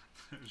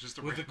 It was just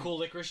with the cool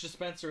licorice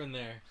dispenser in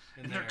there.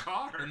 In their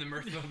car. In the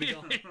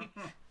Mirthmobile.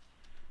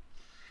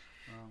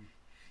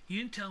 You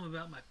didn't tell him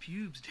about my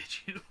pubes, did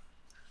you?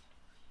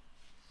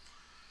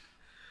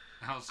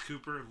 Alice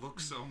Cooper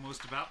looks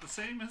almost about the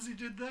same as he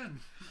did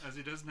then, as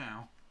he does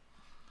now.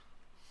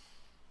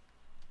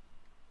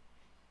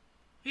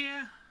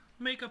 Yeah,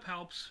 makeup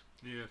helps.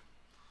 Yeah.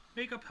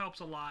 Makeup helps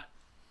a lot.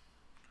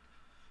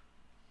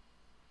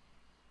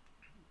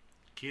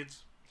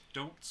 Kids,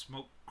 don't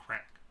smoke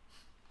crack.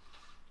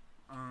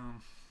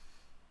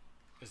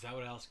 Is that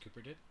what Alice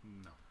Cooper did?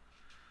 No.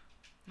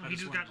 No, he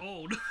just got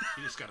old.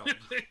 He just got old.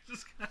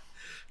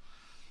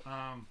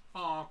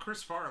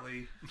 Chris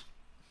Farley.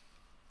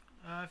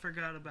 I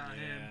forgot about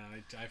him.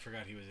 Yeah, I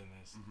forgot he was in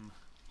this. Mm-hmm.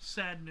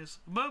 Sadness.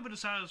 A moment of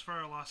silence for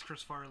our lost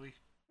Chris Farley.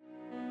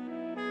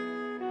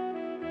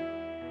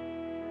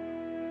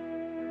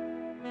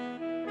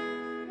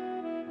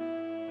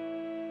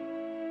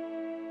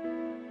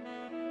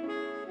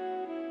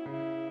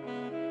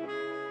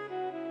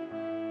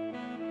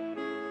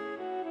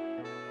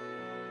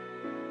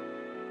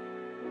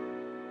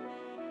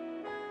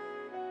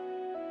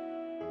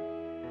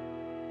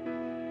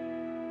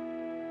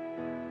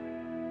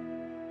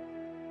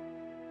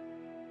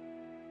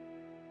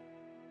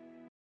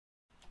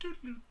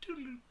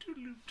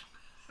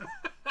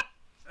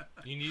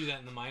 You can do that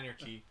in the minor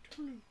key.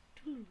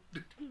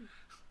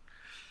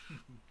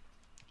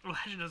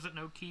 Elijah doesn't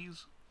know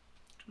keys.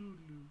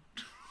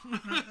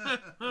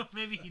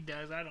 Maybe he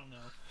does. I don't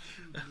know.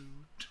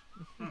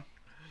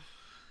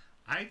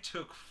 I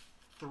took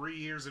 3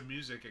 years of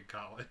music at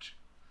college.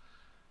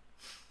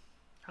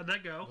 How'd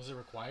that go? Was it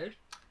required?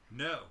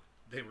 No,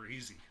 they were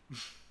easy.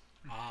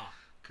 Ah.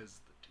 Because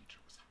the teacher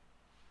was...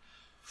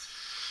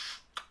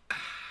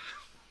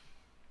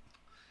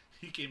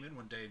 He came in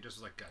one day and just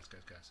was like, guys,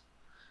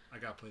 I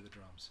gotta play the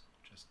drums.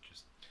 Just...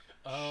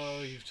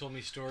 Oh, you've told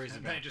me stories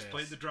And about they just this.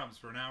 played the drums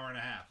for an hour and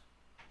a half.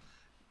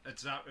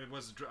 It's not... It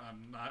was...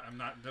 I'm not...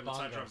 It's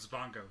not drums, it's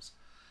bongos.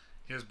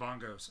 He has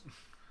bongos.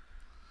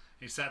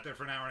 He sat there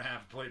for an hour and a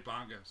half and played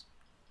bongos.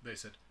 They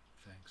said,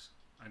 thanks.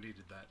 I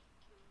needed that.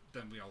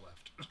 Then we all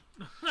left.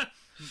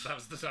 that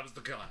was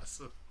the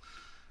class.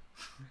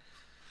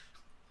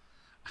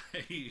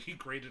 he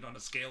graded on a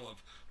scale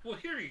of, well,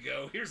 here you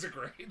go. Here's a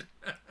grade.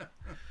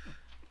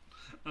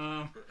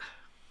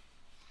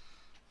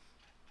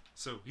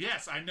 So,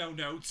 yes, I know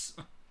notes.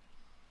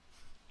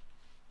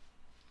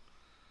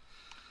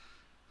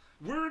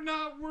 We're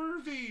not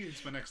worthy.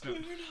 It's my next note.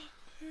 We're not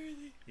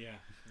worthy. Yeah,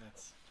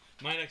 that's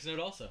my next note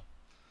also.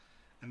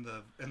 And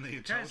the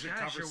intelligent Guys,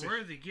 conversation. you're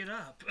worthy. Get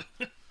up.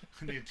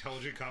 The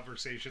intelligent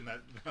conversation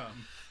that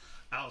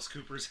Alice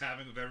Cooper's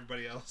having with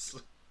everybody else.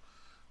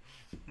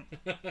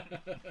 You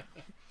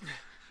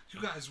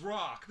guys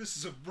rock. This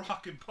is a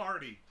rockin'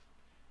 party.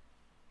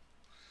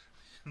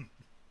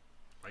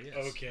 Why, yes.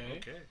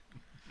 Okay.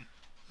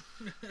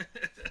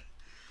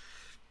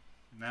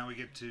 Now we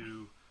get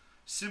to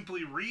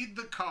simply read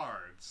the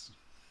cards.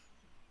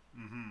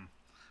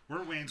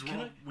 We're Wayne's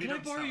World. Can I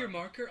borrow your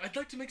marker? I'd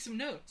like to make some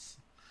notes.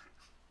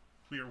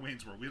 We are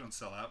Wayne's World. We don't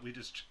sell out. We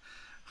just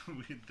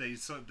they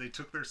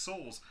took their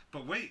souls.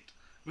 But wait,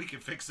 we can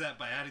fix that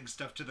by adding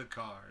stuff to the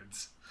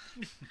cards.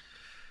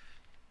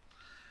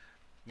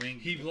 Wayne,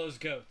 He blows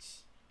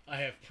goats. I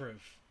have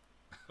proof.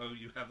 oh,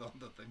 you have all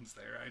the things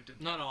there. I didn't.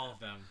 Not all of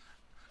them.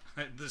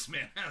 This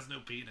man has no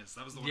penis.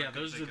 That was the one. Yeah, I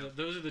couldn't those are think the of.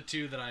 those are the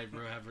two that I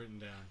have written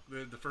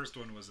down. The first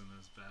one wasn't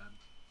as bad.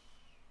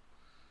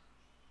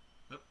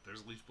 Oh,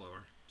 there's a leaf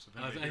blower. So if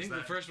I anybody think hears the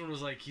that- first one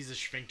was like he's a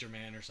sphincter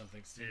man or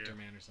something. Sphincter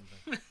man or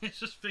something. It's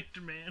just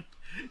Victor Man.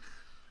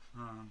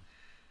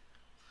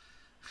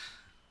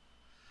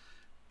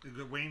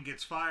 Wayne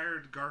gets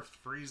fired. Garth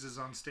freezes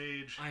on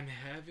stage. I'm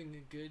having a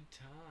good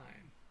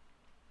time.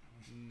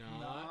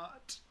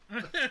 Not.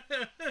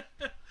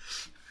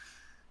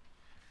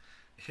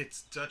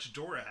 It's Dutch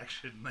door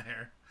action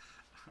there.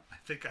 I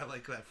think I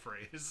like that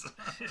phrase.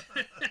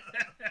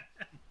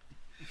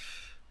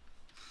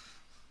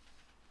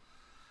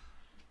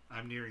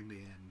 I'm nearing the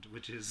end,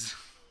 which is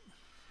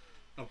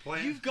a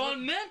plan. You've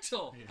gone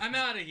mental. Yeah. I'm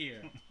out of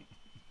here.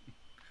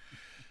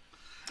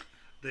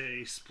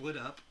 They split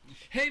up.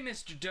 Hey,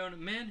 Mr. Donut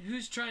Man,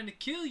 who's trying to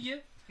kill you?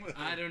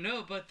 I don't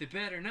know, but they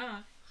better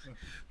not.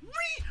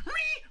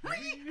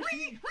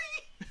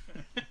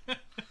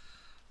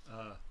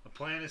 A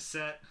plan is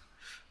set.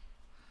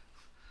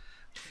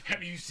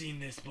 Have you seen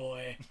this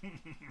boy?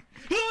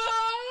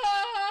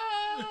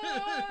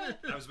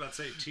 I was about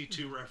to say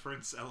T2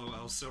 reference.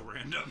 LOL, so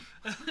random.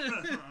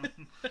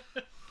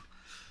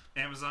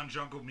 Amazon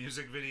Jungle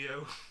music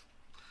video.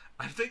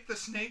 I think the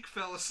snake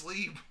fell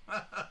asleep.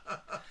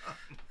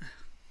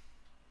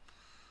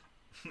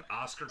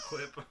 Oscar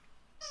clip.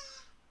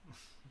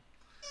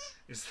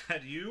 Is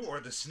that you or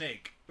the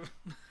snake?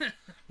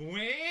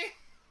 Wait.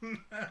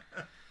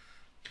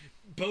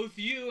 Both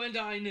you and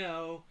I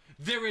know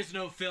there is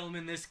no film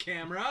in this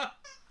camera.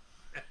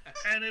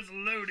 And it's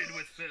loaded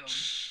with film.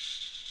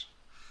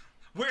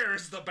 Where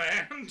is the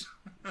band?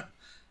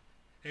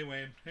 Hey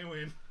Wayne. Hey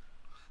Wayne.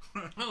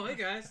 Oh, hey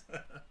guys.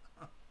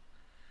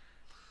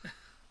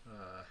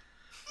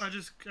 I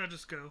just go. I'll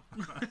just go.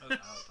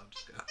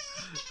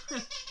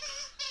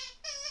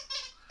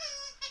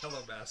 Hello,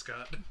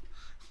 mascot.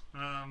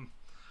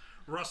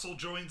 Russell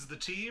joins the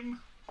team.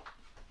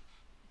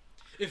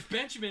 If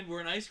Benjamin were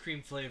an ice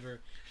cream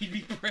flavor, he'd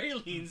be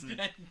pralines and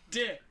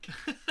dick.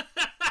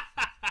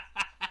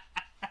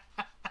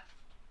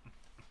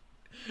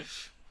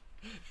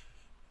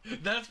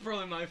 That's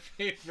probably my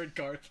favorite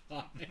Garth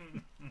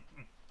line.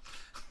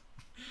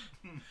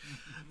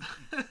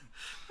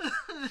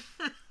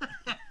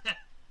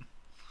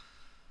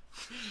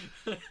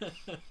 Mine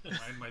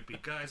might be,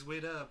 guys,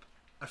 wait up.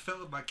 I fell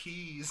with my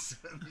keys.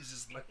 And he's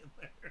just laying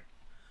there.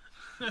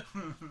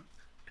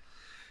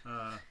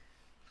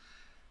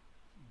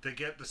 They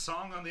get the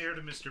song on the air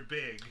to Mr.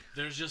 Big.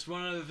 There's just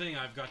one other thing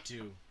I've got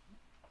to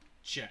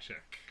check.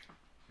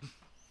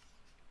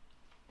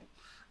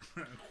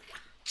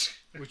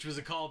 Which was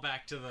a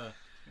callback to the...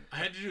 I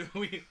had to do...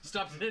 We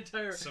stopped an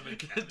entire Somebody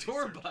can't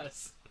tour research.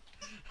 bus.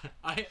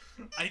 I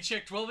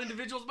checked 12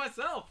 individuals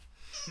myself.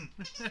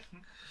 They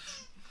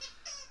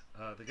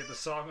get the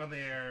song on the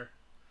air.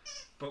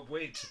 But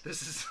wait,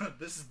 this is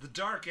the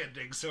dark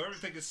ending, so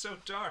everything is so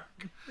dark.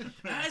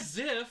 As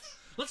if...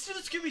 Let's do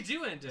the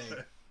Scooby-Doo ending.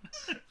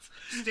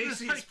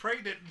 Stacy is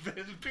pregnant, and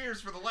it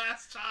appears for the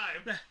last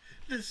time.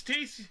 The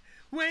Stacy,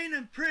 Wayne,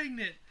 I'm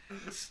pregnant.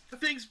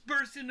 Things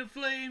burst into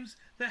flames.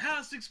 The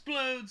house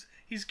explodes.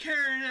 He's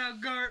carrying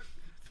out Garth.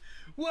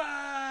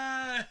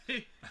 Why?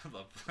 I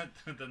love that.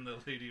 Then the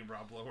lady and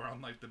Rob Lowe are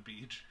on like the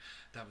beach.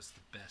 That was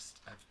the best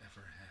I've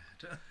ever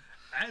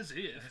had. As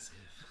if. As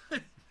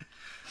if.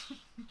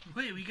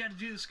 Wait, we gotta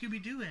do the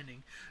Scooby-Doo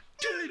ending.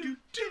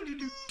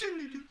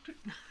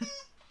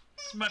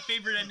 It's my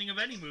favorite ending of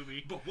any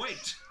movie. But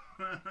wait.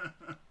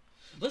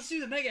 Let's do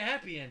the mega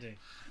happy ending.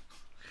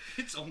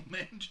 It's Old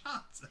Man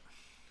Johnson.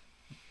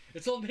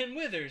 It's Old Man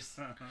Withers.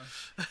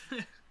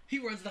 He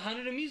runs the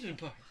haunted amusement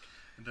park.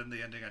 And then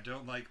the ending, I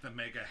don't like the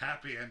mega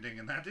happy ending,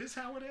 and that is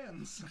how it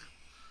ends.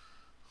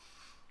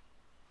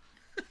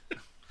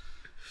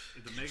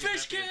 The mega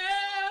Fish happy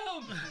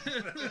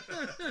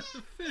cam!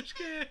 Fish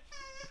can.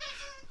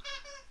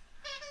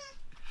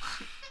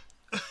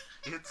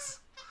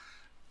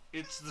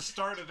 It's the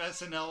start of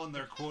SNL and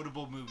their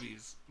quotable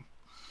movies.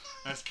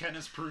 As Ken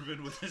has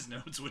proven with his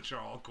notes, which are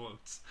all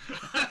quotes.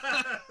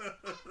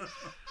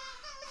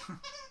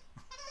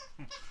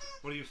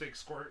 What do you think,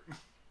 Squirt?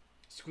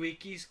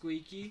 Squeaky,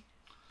 squeaky.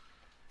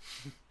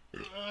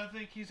 I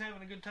think he's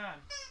having a good time.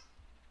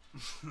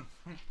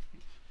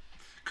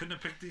 Couldn't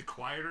have picked the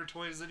quieter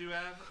toys that you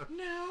have?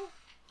 No.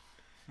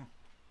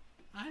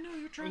 I know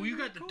you're trying Oh, to you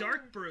got the record.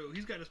 Dark Brew.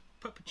 He's got a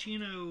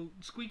Puppuccino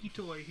squeaky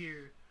toy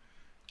here.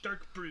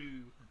 Dark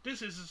Brew.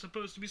 This isn't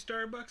supposed to be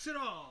Starbucks at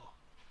all.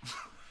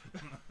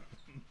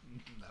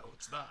 No,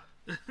 it's not.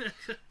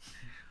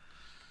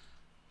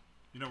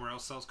 You know where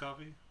else sells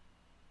coffee?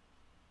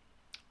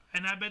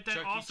 And I bet that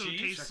Chuck E. also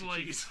Cheese? tastes Chuck E.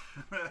 like Cheese.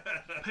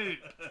 poop.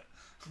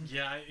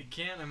 Yeah, I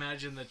can't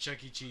imagine the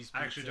Chuck E. Cheese pizza.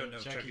 I actually don't know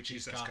if Chuck E.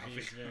 Cheese has coffee coffee.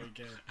 is very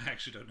good. I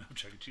actually don't know if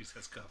Chuck E. Cheese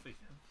has coffee.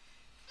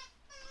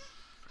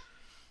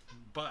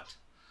 But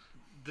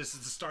this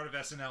is the start of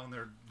SNL and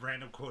their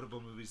random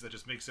quotable movies that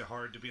just makes it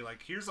hard to be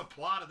like, here's a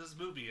plot of this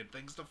movie and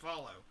things to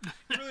follow.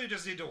 You really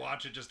just need to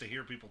watch it just to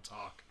hear people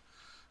talk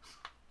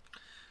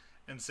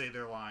and say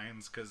their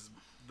lines, because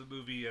the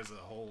movie as a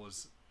whole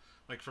is,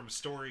 like, from a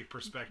story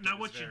perspective, Now, is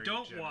what you very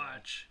don't general.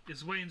 watch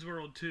is Wayne's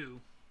World 2.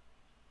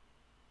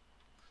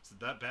 Is it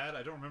that bad?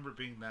 I don't remember it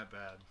being that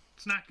bad.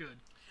 It's not good.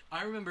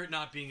 I remember it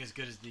not being as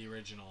good as the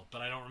original,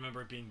 but I don't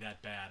remember it being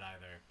that bad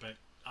either. But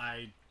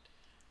I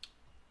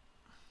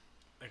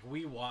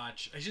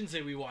shouldn't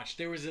say we watched.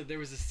 There was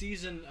a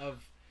season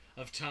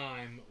of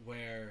time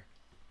where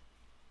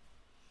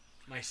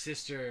my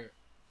sister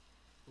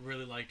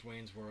really liked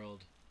Wayne's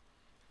World,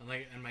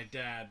 and my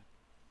dad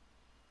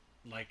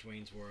liked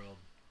Wayne's World,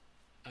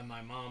 and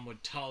my mom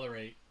would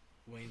tolerate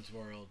Wayne's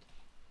World,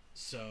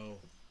 so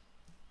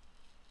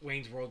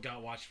Wayne's World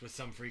got watched with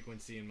some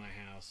frequency in my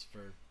house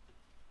for,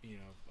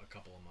 a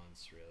couple of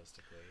months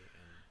realistically.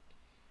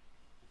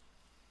 And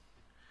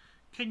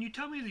Can you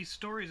tell me these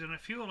stories and I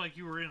feel like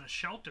you were in a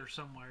shelter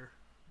somewhere?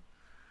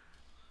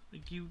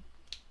 Like you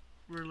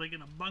were like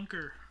in a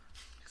bunker.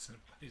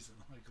 He's in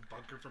like a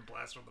bunker from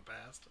Blast from the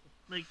Past.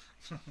 Like,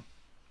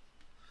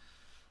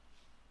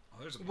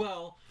 Oh, there's a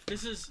well,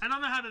 this is I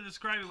don't know how to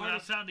describe it Part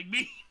without of- sounding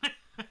mean.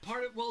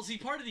 part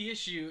of the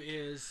issue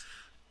is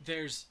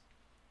there's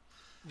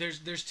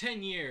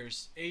 10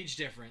 years age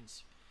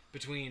difference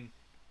between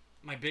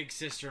my big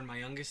sister and my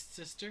youngest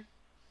sister.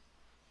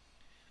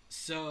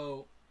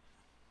 So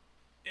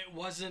it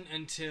wasn't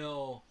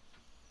until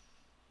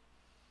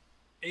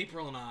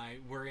April and I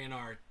were in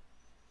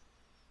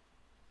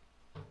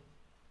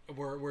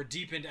we're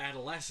deep into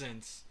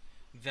adolescence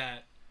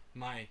that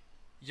my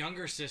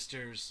younger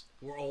sisters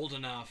were old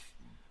enough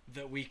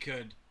that we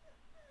could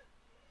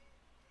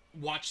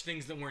watch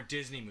things that weren't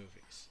Disney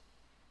movies.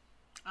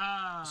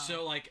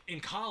 So, like, in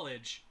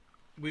college,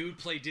 we would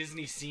play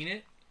Disney Scene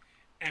It,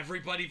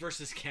 Everybody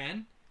versus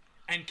Ken,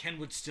 and Ken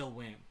would still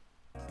win.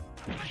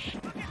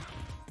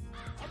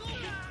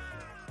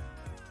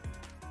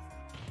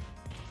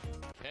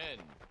 Ken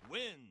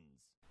wins.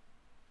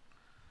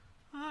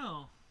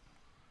 Oh.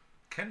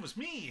 Ken was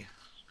me.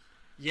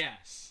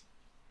 Yes.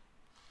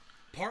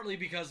 Partly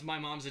because my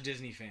mom's a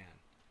Disney fan.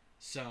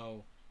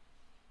 So,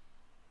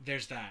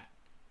 there's that.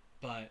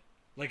 But,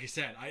 like I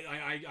said,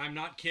 I'm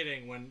not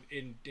kidding. When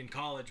in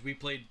college, we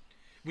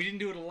didn't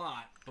do it a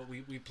lot, but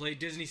we played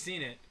Disney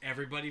Scene It,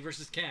 Everybody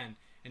versus Ken,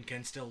 and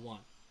Ken still won.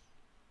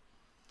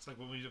 It's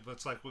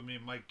like when me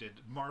and Mike did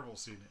Marvel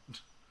Scene It.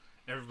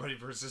 Everybody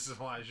versus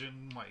Elijah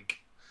and Mike.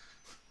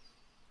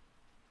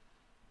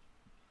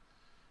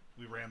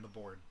 We ran the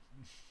board.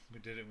 We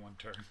did it in one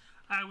turn.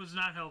 I was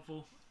not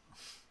helpful.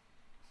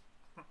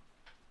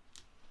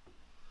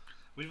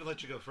 We even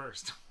let you go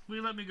first. We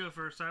let me go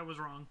first. I was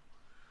wrong.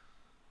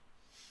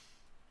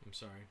 I'm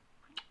sorry.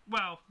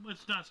 Well,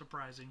 it's not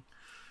surprising.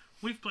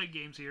 We've played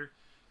games here.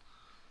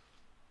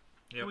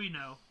 Yep. We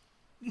know.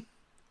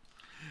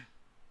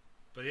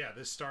 But yeah,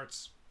 this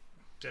starts.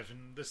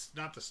 This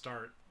not the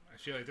start. I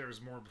feel like there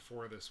was more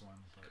before this one.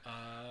 But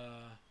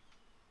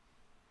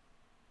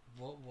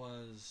What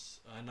was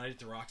Night at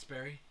the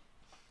Roxbury?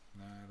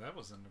 nah, that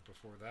wasn't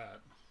before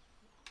that.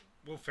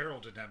 Will Ferrell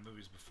didn't have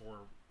movies before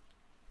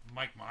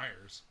Mike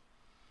Myers.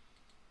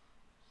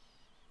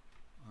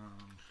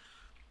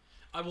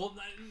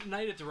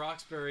 Night at the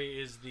Roxbury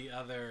is the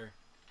other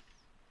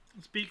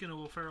Speaking of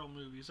Will Ferrell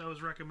movies, I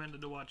was recommended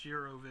to watch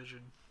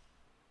Eurovision.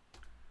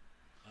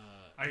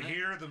 I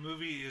hear the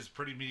movie is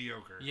pretty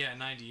mediocre. Yeah,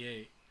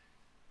 98.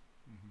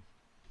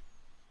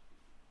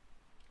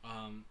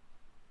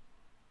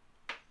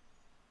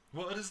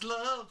 What is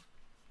love?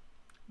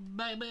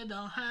 Baby,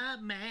 don't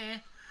hurt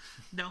me.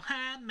 Don't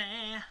hurt me.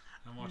 I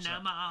haven't watched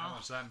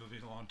that movie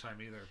in a long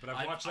time either. But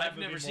I've watched I've that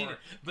movie never seen more. it.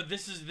 But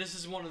this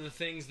is one of the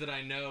things that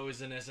I know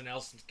is an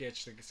SNL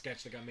sketch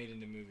that got made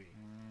into a movie.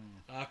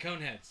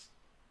 Coneheads.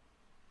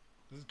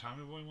 Is it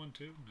Tommy Boy one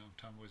too? No,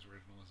 Tommy Boy's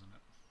original, isn't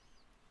it?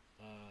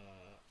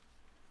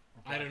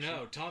 I don't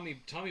know. Tommy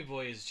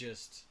Boy is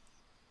just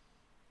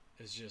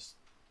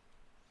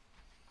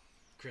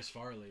Chris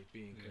Farley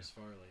being Chris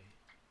Farley.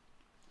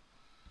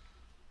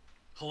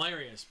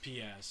 Hilarious.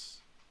 P.S.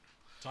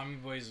 Tommy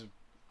Boy's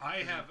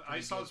I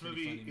saw this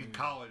movie in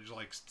college,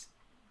 like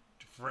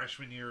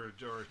freshman year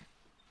or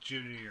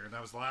junior year, and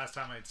that was the last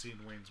time I'd seen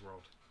Wayne's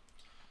World.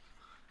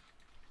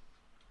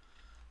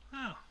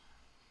 Oh.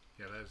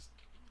 Yeah, that is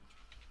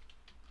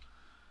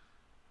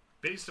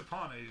based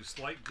upon a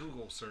slight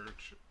Google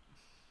search.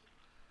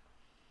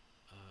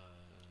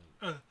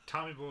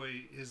 Tommy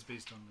Boy is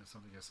based on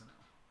something SNL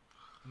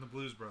and the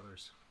Blues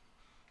Brothers.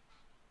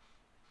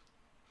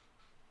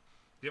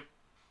 Yep,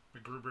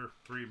 MacGruber,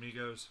 Three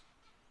Amigos,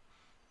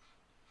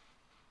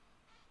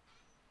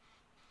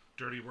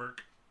 Dirty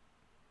Work,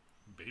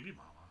 Baby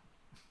Mama,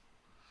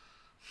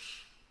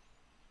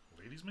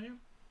 Ladies Man,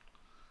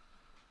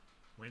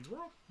 Wayne's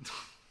World,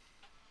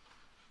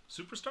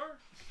 Superstar.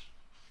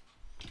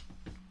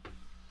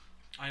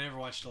 I never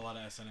watched a lot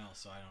of SNL,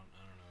 so I don't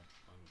know.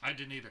 I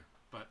didn't either,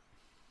 but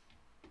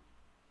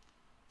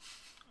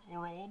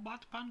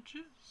Robot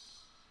punches?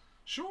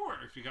 sure,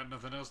 if you got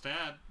nothing else to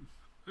add.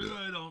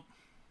 I don't.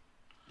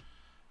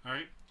 All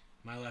right.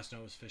 My last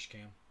note was fish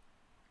cam.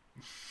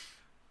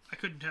 I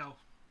couldn't tell.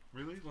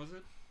 Really? Was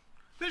it?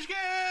 Fish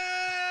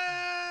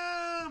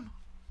cam!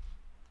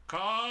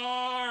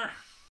 Car!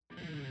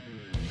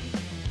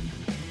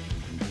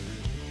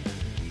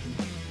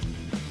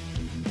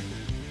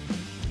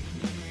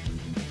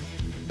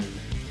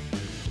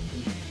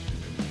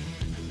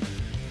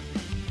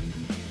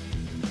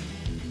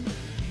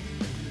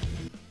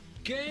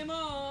 Game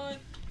on!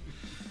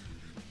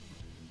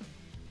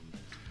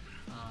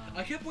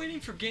 I kept waiting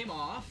for game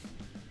off,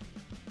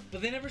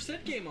 but they never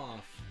said game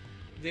off.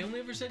 They only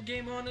ever said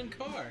game on and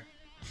car.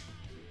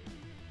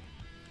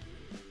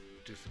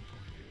 Disappointing.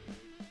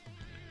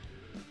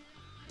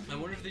 I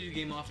wonder if they do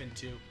game off in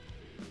 2.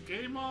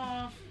 Game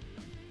off!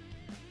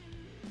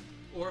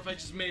 Or if I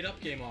just made up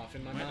game off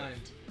in my Might have.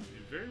 mind.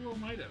 You very well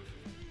might have.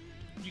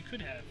 You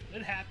could have.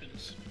 It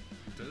happens.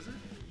 Does it?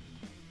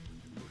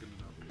 I'm looking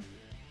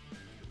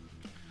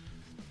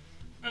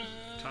it up.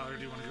 Tyler,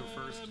 do you want to go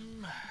first?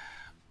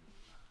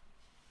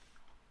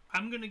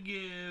 I'm gonna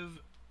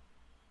give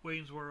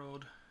Wayne's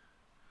World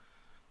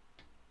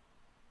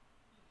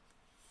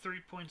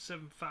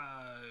 3.75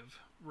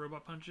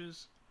 robot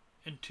punches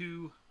and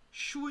 2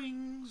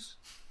 swings.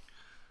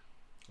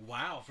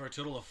 Wow, for a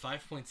total of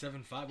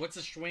 5.75. What's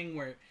a swing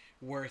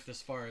worth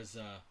as far as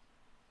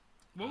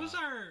What was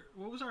our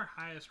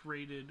highest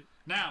rated?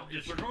 Now,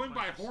 if we're going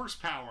by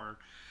horsepower,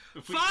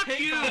 if we Fuck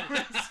take you!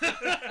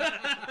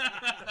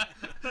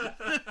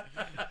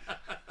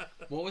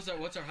 what's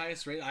our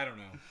highest rate? I don't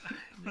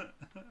know.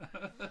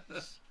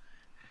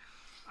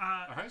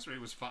 our highest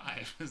rate was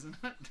 5, isn't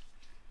it?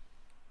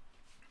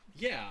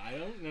 Yeah, I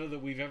don't know that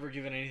we've ever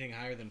given anything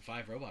higher than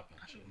 5 robot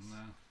punches.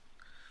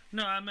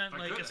 No, I meant I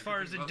like could- as I far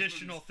could as think of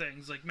additional others.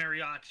 things like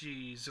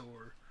mariachis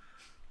or.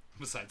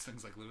 Besides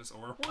things like Lewis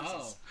or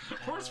horses. Oh,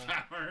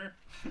 Horsepower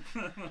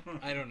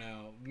I don't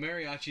know.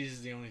 Mariachis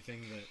is the only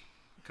thing that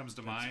comes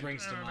to mind.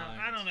 springs to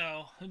mind. I don't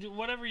know.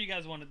 Whatever you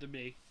guys want it to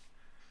be.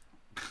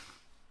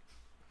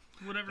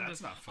 Whatever.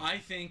 That's not fun. I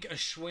think a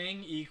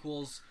swing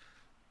equals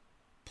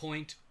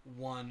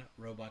 0.1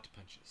 robot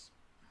punches.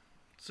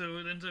 So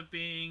it ends up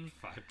being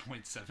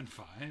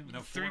 5.75? No,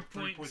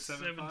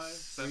 3.77.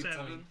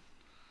 3.75?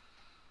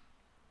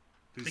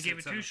 They gave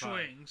it 2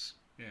 swings.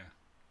 Yeah.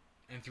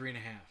 And 3.5.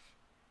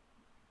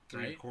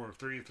 Right?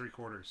 Three and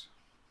 3/4.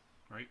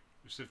 Right?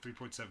 You said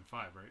 3.75,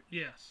 right?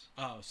 Yes.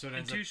 Oh, so it And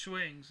ends 2 up...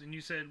 swings, and you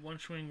said 1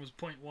 swing was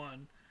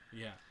 0.1.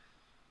 Yeah.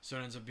 So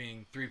it ends up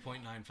being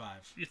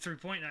 3.95. Yeah,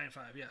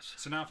 3.95. Yes.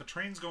 So now if a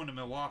train's going to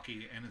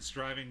Milwaukee and it's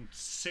driving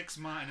 6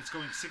 miles and it's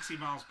going 60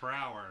 miles per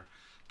hour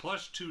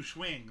plus 2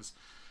 swings,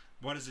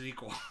 what does it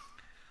equal?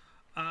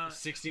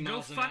 60 go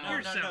miles an fuck hour.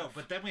 yourself. No,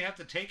 but then we have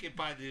to take it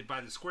by the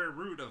square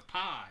root of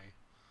pi.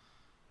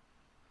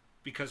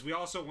 Because we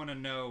also want to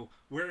know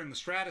where in the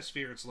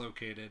stratosphere it's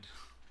located.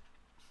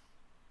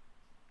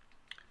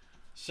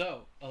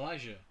 So,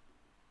 Elijah,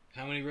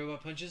 how many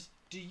robot punches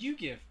do you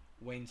give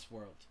Wayne's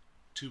World?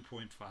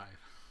 2.5.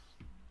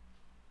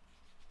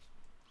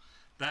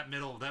 That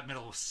middle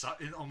was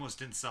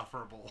almost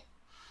insufferable.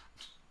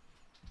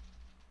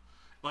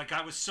 Like,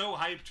 I was so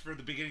hyped for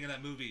the beginning of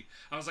that movie.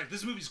 I was like,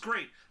 this movie's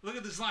great. Look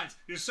at these lines.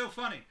 You're so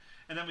funny.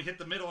 And then we hit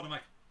the middle, and I'm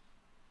like,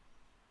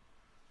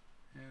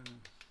 yeah,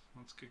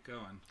 let's get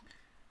going.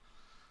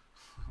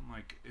 I'm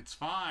like, it's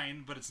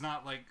fine, but it's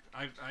not like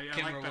I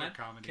Camera like better one,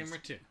 comedies. camera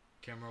two,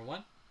 camera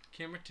one,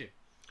 camera two,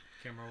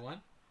 camera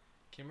one,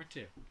 camera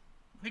two.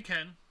 Hey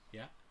Ken,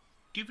 Yeah.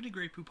 give it a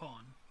Grey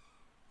Poupon.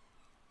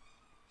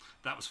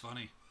 That was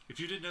funny. If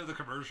you didn't know the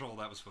commercial,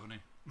 that was funny.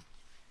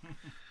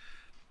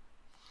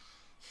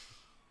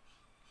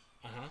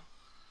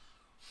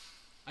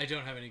 I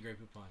don't have any Grey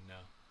Poupon.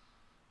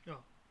 No. Oh,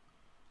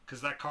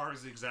 Because that car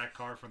is the exact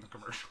car from the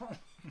commercial.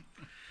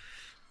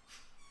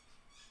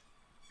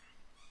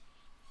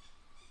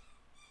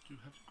 Do you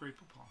have a Grey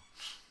Poupon?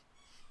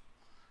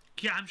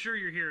 yeah, I'm sure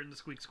you're hearing the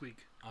squeak squeak.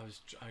 I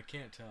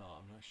can't tell.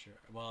 I'm not sure.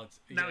 Well, it's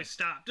Now yeah, he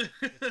stopped.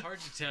 it's hard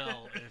to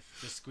tell if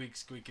the squeak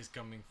squeak is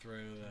coming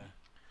through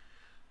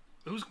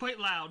the. It was quite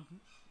loud.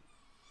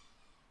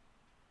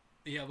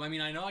 Yeah, well, I mean,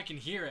 I know I can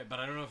hear it, but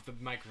I don't know if the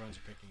microphones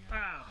are picking it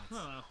up. Wow. I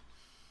don't know.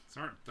 These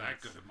aren't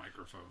that good at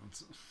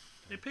microphones.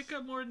 They pick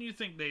up more than you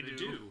think they They do.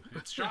 do.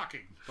 It's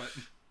shocking, but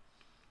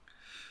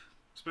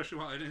especially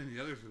while I did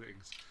the other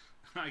things,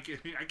 I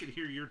could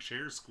hear your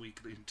chair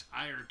squeak the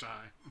entire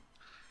time.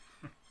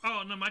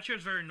 Oh no, my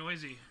chair's very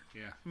noisy.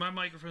 Yeah, My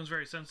microphone's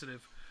very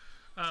sensitive.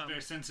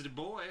 very sensitive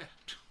boy.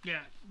 Yeah,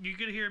 you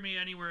could hear me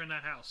anywhere in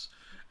that house.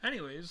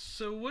 Anyways,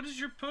 so what is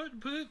your pitch,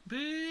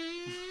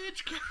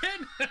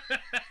 Ken?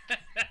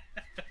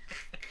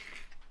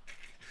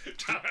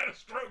 Tyler had a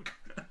stroke.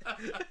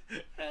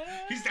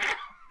 He's down.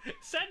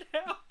 Send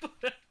help!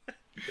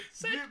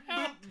 Send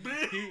help!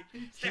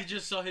 He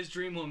just saw his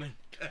dream woman,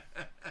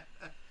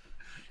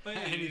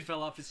 and he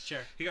fell off his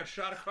chair. He got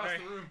shot across Right.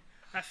 the room.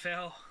 I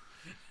fell.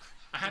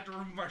 I had to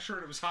remove my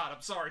shirt. It was hot.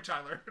 I'm sorry,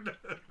 Tyler.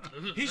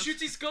 He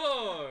shoots, he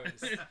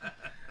scores.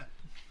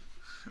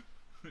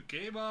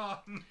 Game on.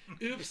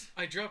 Oops,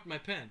 I dropped my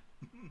pen.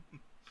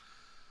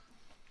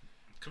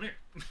 Come here.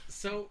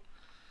 So,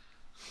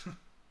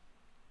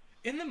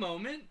 in the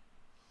moment,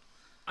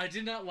 I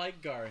did not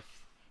like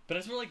Garth, but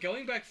as we're like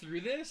going back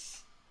through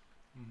this,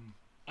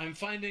 I'm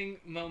finding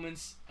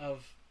moments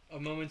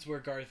where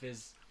Garth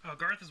is Oh,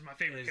 Garth is my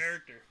favorite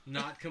character.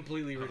 not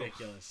completely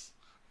ridiculous.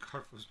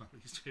 Garth was my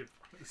least favorite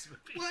part of this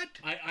movie. What?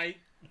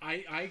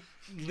 I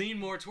lean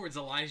more towards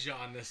Elijah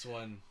on this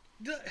one.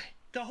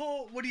 The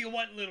whole, what do you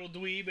want, little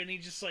dweeb? And he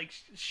just like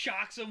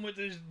shocks him with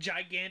his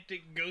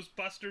gigantic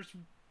Ghostbusters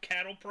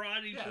cattle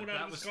prod he Yeah, pulled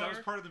out of his car. that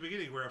was part of the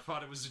beginning where I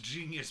thought it was a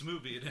genius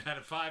movie and it had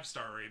a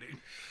 5-star rating.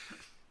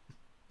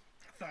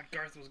 I thought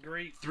Garth was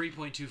great.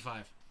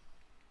 3.25.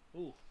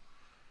 Ooh.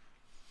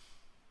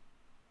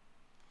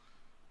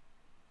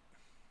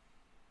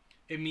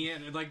 In the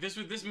end, like this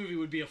movie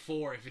would be a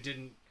 4 if it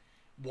didn't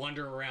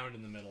wander around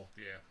in the middle.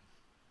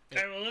 Yeah.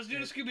 Alright, well, let's do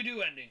the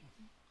Scooby-Doo ending.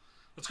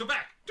 Let's go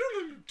back.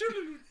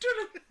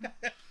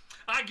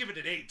 I give it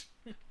an 8.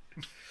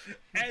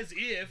 As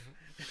if.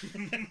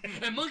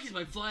 And monkeys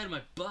might fly out of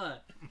my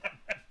butt.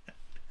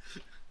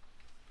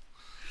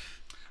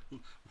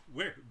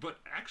 Where? But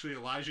actually,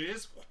 Elijah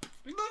is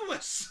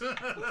Lewis.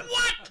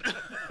 What?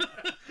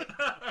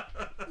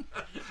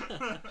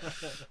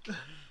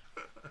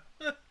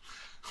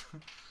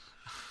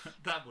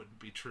 That wouldn't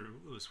be true.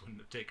 Lewis wouldn't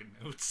have taken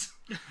notes.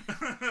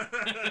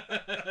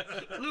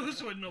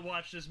 Lewis wouldn't have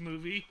watched this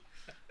movie.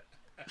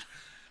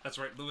 That's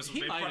right. Lewis was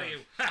He made might fun of you.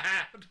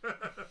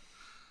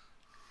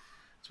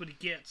 That's what he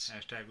gets.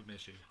 Hashtag we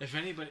miss you. If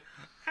anybody,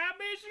 I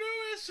miss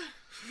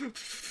Lewis.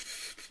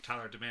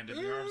 Tyler demanded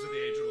in the arms of the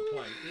age will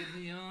play.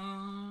 In the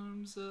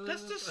arms of...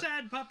 That's the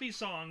sad puppy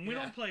song. We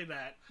Yeah. don't play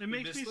that. It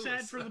makes me miss sad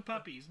Lewis. for the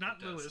puppies, not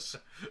It does. Lewis.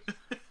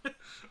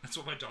 That's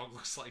what my dog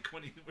looks like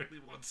when he really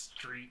wants a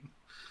treat.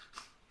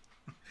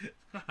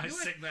 I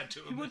sing that to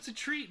him. He wants a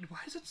treat. Why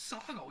does that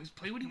song always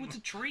play when he wants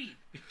a treat?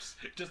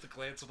 Just a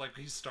glance of like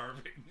he's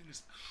starving.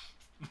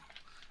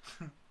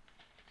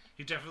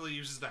 He definitely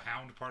uses the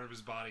hound part of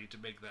his body to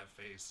make that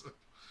face.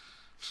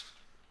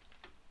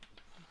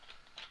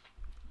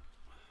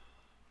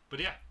 But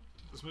yeah,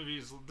 this movie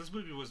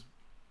was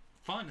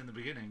fun in the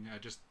beginning.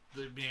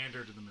 They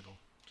meandered in the middle,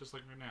 just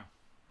like right now.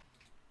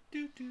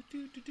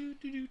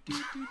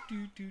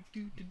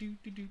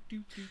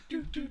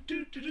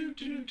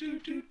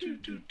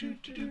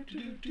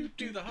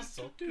 do the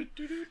hustle.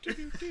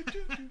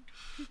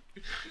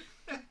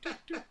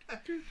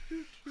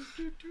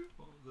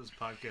 Well, this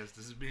podcast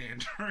is a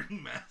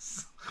meandering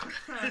mess.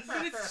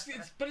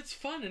 but it's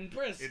fun and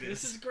brisk. It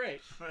This is. is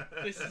great.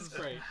 This is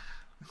great.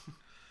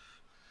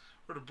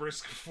 We're at a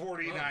brisk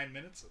 49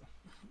 minutes.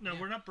 No,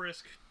 we're not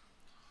brisk.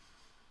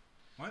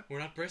 We're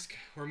not brisk.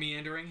 We're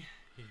meandering.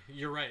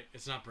 You're right.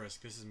 It's not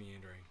brisk. This is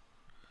meandering.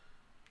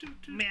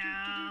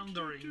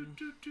 Meandering.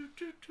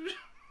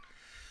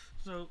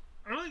 So,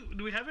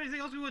 do we have anything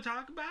else we want to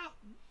talk about?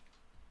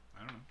 I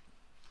don't know.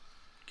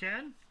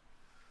 Ken?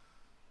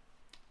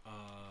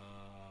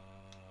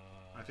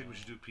 I think we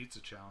should do a pizza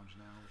challenge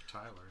now with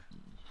Tyler.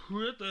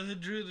 Who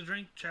drew the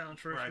drink challenge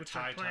first, Where I which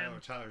tie I plan,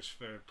 Tyler's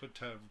fair,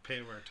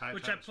 pay where I tie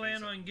which I Tyler's plan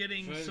face on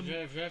getting some.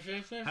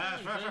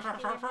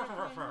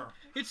 up.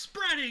 It's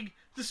spreading.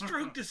 The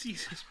stroke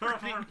disease is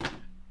spreading.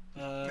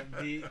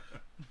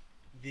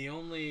 The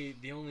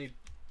only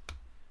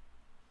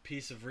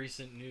piece of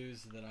recent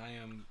news that I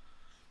am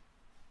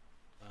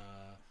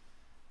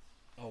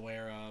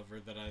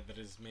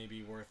is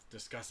maybe worth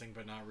discussing,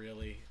 but not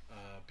really,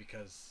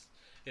 because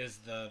is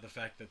the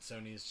fact that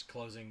Sony is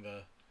closing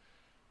the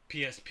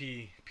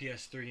PSP,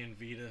 PS3, and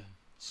Vita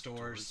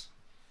stores.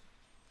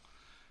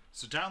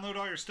 So download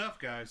all your stuff,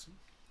 guys.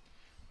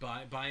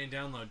 Buy and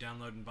download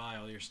and buy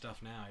all your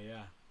stuff now.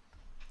 Yeah.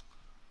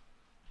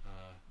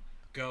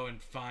 Go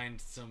and find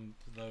some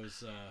of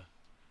those.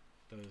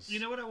 You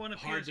know what I want a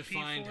hard to PSP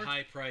find, for?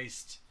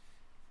 high-priced,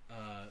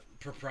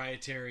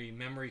 proprietary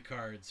memory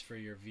cards for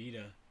your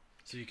Vita,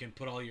 so you can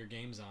put all your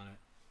games on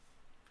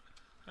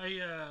it.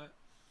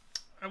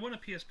 I want a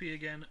PSP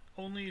again,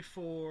 only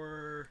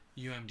for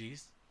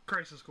UMDs,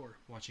 Crisis Core.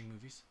 watching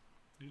movies.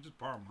 You just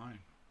borrow mine.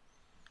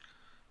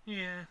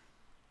 Yeah.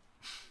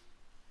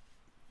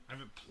 I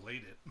haven't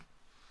played it.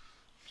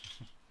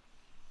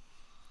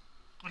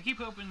 I keep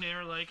hoping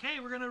they're like, hey,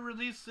 we're gonna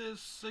release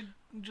this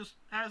just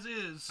as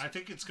is. I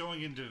think it's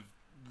going into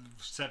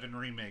 7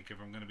 remake.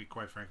 If I'm going to be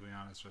quite frankly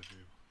honest with you,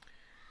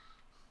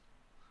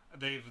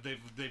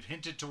 they've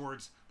hinted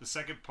towards the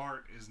second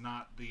part is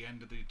not the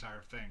end of the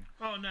entire thing.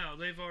 Oh no,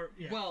 they've already.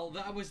 Yeah. Well,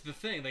 that was the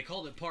thing. They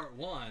called it Part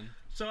 1.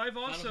 So I've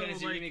also Final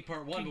Fantasy Remake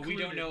Part 1, but we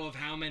don't know of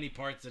how many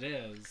parts it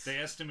is. They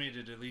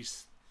estimated at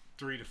least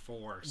 3 to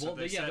 4. So well,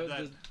 they said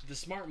that the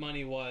smart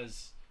money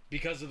was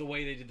because of the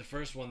way they did the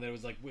first one. That it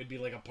was like it'd be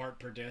like a part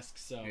per disc.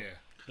 So yeah.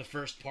 the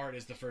first part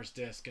is the first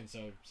disc, and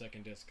so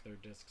second disc,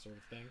 third disc, sort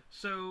of thing.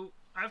 So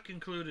I've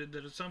concluded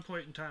that at some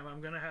point in time,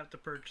 I'm gonna have to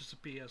purchase a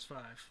PS5.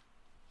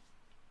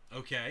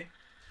 Okay.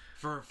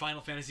 For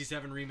Final Fantasy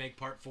VII Remake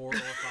Part 4 or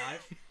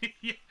 5?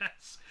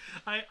 Yes.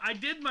 I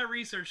did my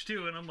research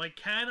too, and I'm like,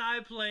 can I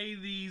play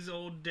these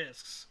old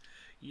discs?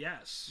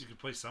 Yes. You can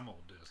play some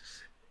old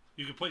discs.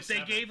 You can play They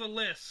 7. gave a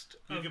list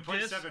You of can play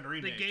discs. 7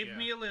 Remake, They gave yeah.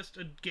 me a list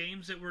of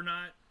games that were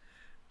not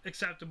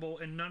acceptable,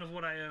 and none of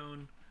what I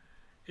own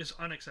is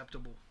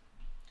unacceptable.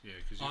 Yeah,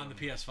 because On the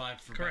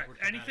PS5 for Correct. backward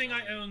Anything I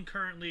compatibility. own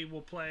currently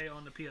will play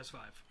on the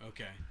PS5,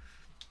 Okay.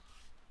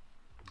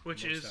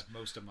 which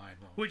most of mine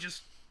won't. which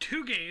is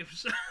 2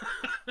 games.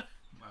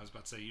 I was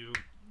about to say you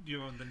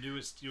own the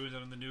newest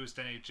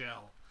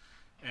NHL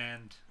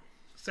and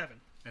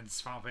 7.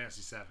 Final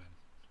Fantasy 7.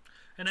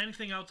 And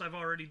anything else I've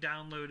already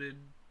downloaded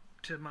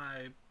to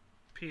my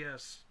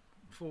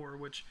PS4,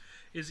 which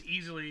is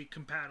easily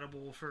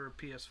compatible for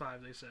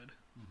PS5, they said.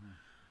 Mm-hmm.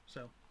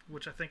 So,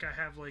 which I think I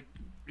have like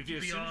As soon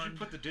as you beyond.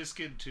 put the disc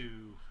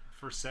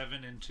for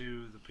 7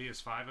 into the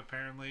PS5,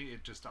 apparently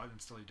it just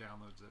instantly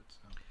downloads it.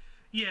 So.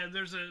 Yeah,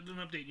 there's an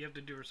update you have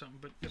to do or something,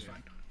 but it's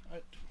fine.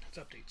 It's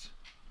updates.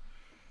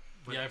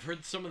 Yeah, I've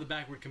heard some of the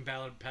backward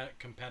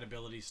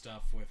compatibility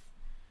stuff with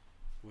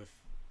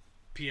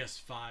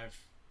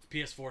PS5,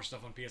 PS4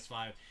 stuff on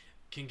PS5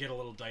 can get a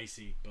little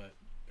dicey, but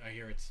I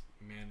hear it's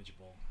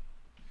manageable.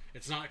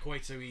 It's not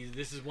quite so easy.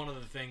 This is one of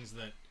the things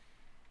that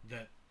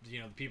the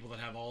people that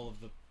have all of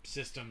the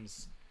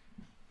systems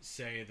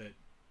say that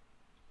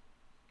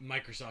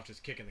Microsoft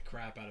is kicking the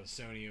crap out of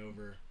Sony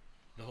over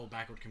the whole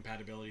backward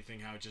compatibility thing,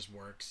 how it just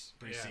works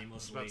pretty seamlessly. I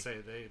was about to say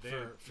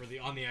for the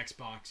on the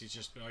Xbox, it's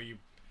just you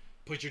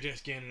put your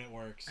disc in and it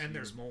works. And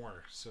there's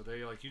more, so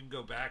you can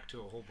go back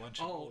to a whole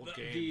bunch of old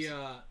games.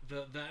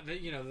 The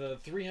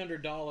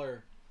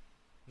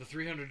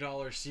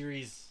 $300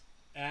 Series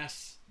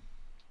S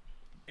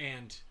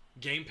and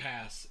Game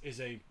Pass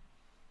is a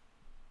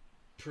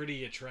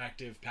pretty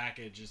attractive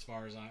package as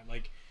far as I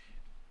like.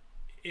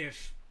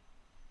 If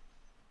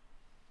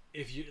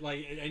you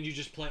like, and you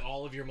just play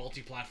all of your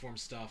multi-platform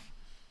stuff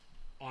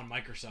on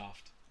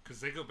Microsoft.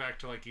 Because they go back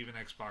to even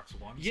Xbox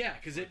One. Yeah,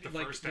 because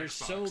there's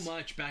so Xbox.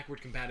 much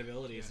backward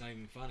compatibility. It's not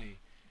even funny.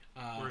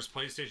 Whereas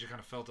PlayStation kind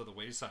of fell to the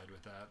wayside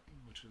with that,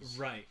 which is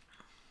right.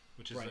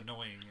 Which is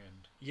annoying.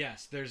 And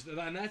yes,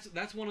 and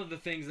that's one of the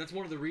things. That's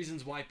one of the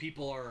reasons why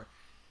people are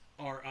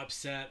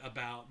upset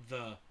about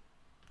the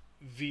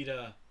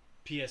Vita,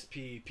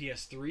 PSP,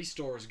 PS3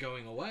 stores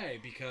going away,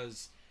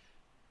 because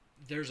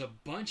there's a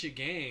bunch of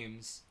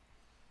games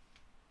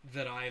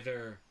that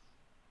either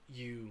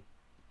you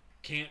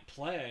can't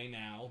play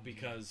now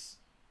because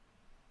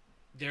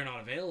they're not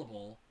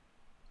available,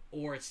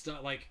 or it's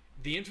like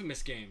the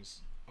Infamous games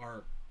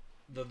are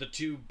the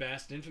two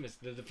best Infamous.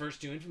 The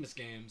first 2 Infamous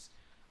games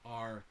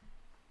are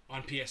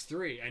on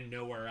PS3 and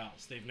nowhere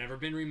else. They've never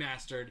been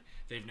remastered.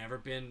 They've never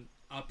been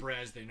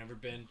up-res. They've never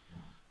been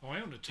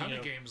I own a ton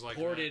of games like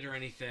ported that. or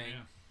anything.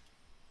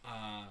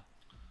 Yeah.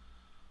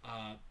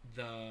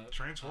 The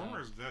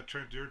Transformers, the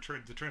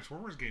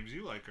Transformers games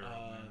you like are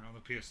on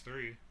the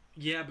PS3.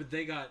 Yeah, but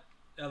they got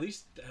at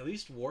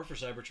least War for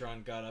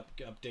Cybertron got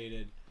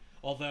updated.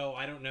 Although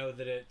I don't know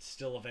that it's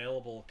still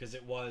available because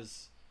it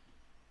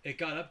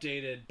got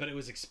updated, but it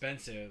was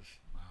expensive.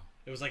 Wow.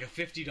 It was like a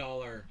 $50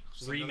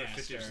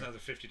 remaster. It's another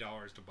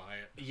 $50 to buy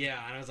it.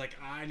 Yeah, and I was like,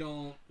 I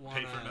don't want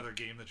to pay for another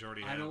game that you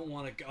already have. I don't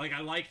want to. Like,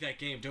 I like that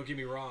game. Don't get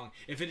me wrong.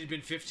 If it had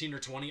been 15 or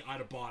 20, I'd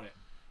have bought it.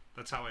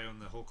 That's how I own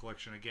the whole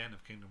collection again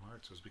of Kingdom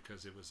Hearts, was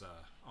because it was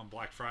on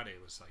Black Friday.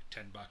 It was like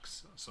 $10,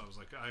 so I was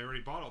like, I already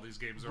bought all these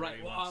games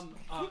already. Right.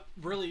 Well,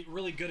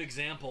 really good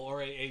example,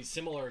 or a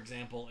similar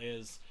example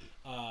is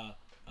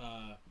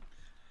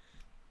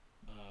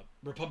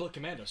Republic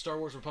Commando, Star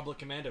Wars Republic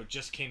Commando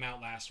just came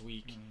out last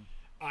week.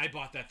 I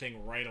bought that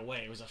thing right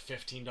away. It was a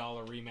 $15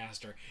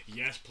 remaster.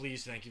 Yes,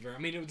 please, thank you very much.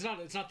 I mean,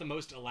 it's not the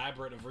most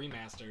elaborate of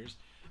remasters,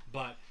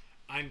 but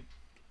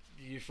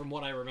from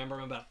what I remember,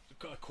 I'm about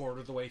a quarter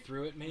of the way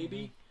through it,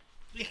 maybe.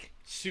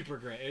 Super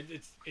great.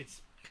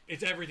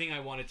 It's everything I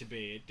want it to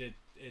be.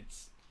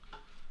 It's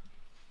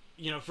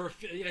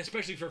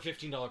especially for a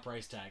 $15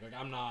 price tag. Like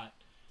I'm not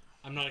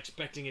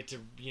expecting it to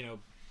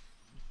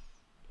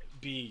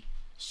be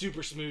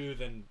super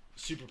smooth and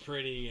super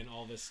pretty and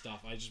all this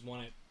stuff. I just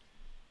want it,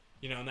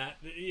 and that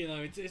it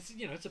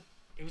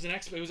was an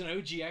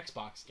OG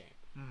Xbox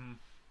game.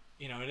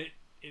 And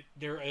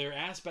there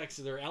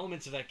are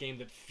elements of that game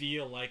that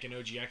feel like an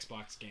OG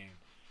Xbox game.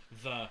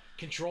 The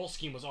control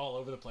scheme was all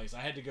over the place. I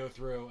had to go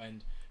through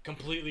and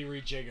completely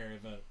rejigger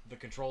the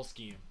control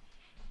scheme.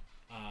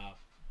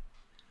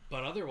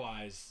 But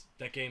otherwise,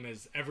 that game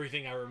is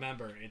everything I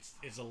remember.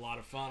 It's a lot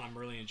of fun. I'm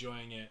really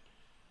enjoying it.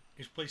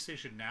 If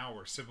PlayStation Now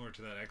were similar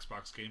to that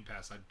Xbox Game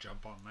Pass, I'd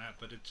jump on that.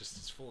 But it just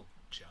is full of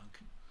junk.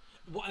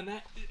 Well,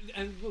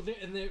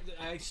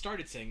 I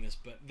started saying this,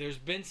 but there's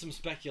been some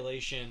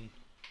speculation.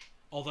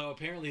 Although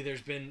apparently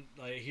there's been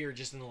here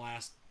just in the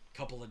last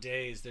couple of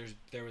days,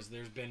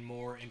 there's been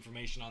more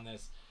information on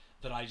this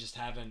that I just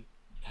haven't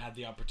had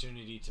the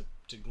opportunity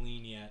to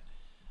glean yet.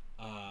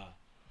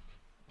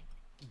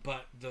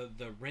 But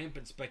the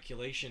rampant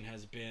speculation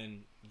has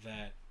been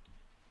that,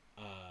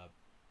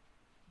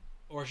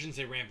 or I shouldn't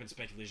say rampant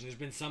speculation. There's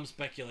been some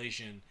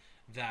speculation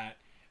that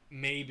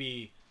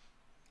maybe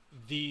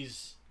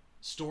these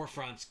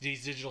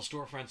digital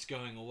storefronts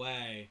going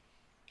away,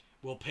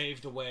 will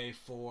pave the way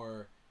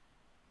for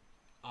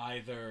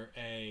either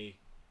a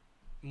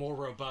more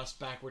robust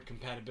backward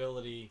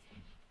compatibility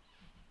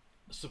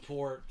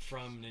support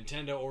from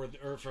Nintendo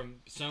or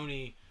from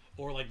Sony,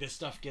 or like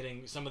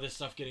some of this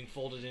stuff getting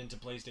folded into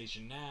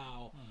PlayStation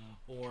Now,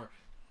 or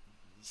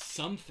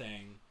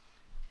something.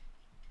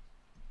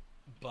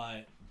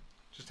 But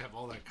just have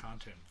all that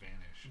content vanish.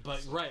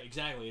 But right,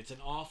 exactly. It's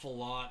an awful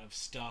lot of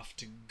stuff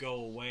to go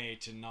away,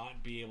 to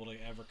not be able to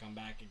ever come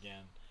back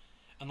again.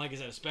 And like I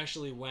said,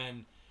 especially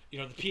when the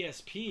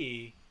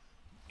PSP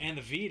and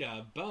the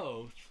Vita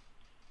both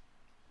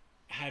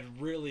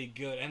had really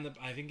good, and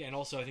I think the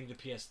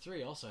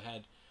PS3 also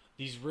had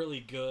these really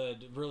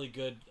good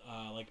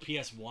like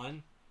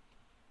PS1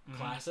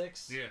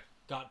 classics. Yeah,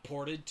 got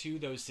ported to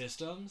those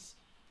systems,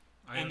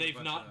 and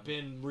they've not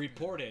been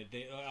reported.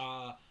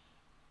 Yeah.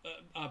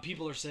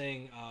 People are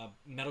saying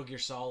Metal Gear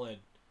Solid,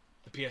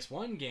 the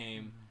PS1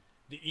 game,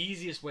 the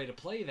easiest way to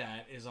play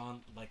that is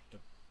on like the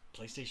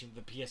PlayStation,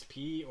 the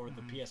PSP, or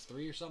the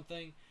PS3 or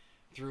something,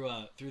 through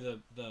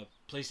the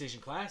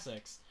PlayStation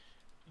Classics.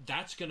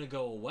 That's gonna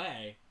go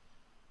away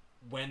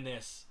when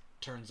this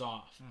turns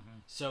off.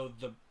 So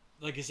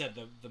like I said,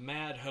 the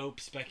mad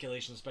hope,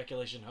 speculation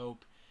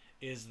hope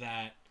is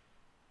that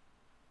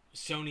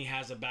Sony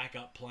has a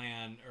backup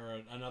plan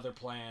or another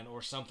plan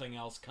or something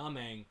else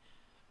coming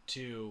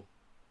to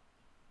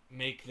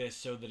make this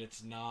so that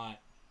it's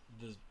not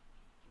the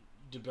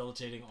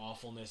debilitating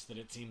awfulness that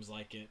it seems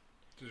like it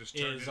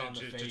is on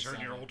the face. To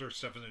turn your older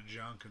stuff into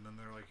junk, and then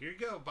they're like, "Here you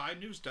go, buy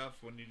new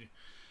stuff when you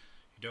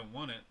don't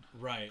want it,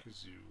 right?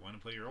 Because you want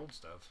to play your old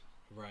stuff,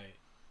 right?"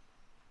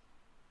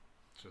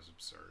 It's just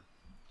absurd.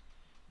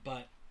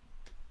 But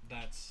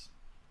that's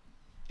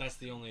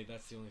the only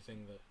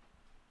thing that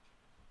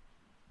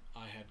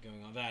I had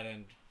going on. That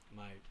and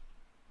my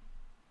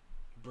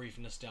brief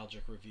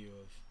nostalgic review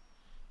of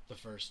the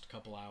first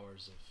couple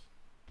hours of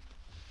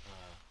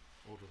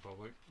Old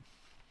Republic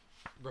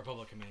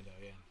Commando,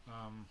 yeah.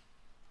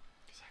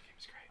 Because that game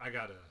is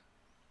great.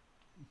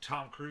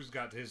 Tom Cruise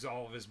got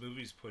all of his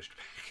movies pushed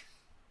back.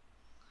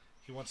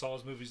 He wants all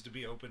his movies to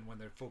be open when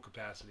they're full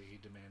capacity. He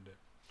demanded.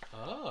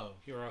 Oh.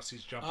 Or else he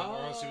was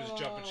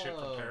jumping ship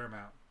from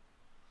Paramount.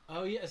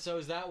 Oh yeah, so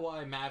is that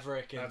why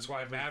Maverick? That's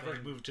why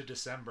Maverick moved to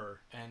December,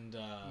 and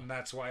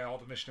that's why all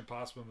the Mission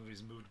Impossible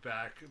movies moved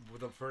back.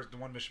 The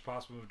one Mission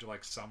Impossible moved to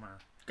like summer.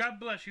 God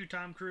bless you,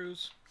 Tom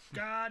Cruise.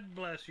 God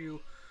bless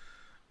you.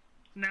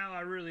 Now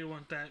I really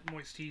want that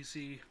Moist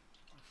TC.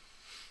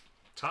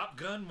 Top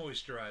Gun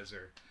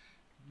moisturizer.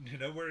 You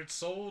know where it's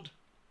sold?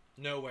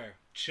 Nowhere.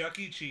 Chuck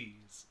E.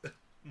 Cheese.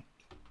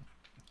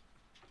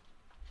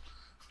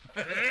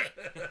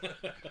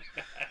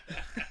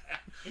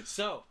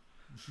 So,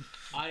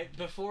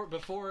 before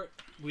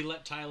we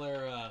let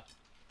Tyler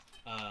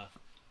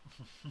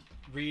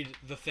read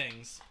the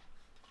things,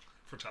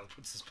 before Tyler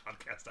puts this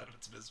podcast out of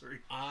its misery,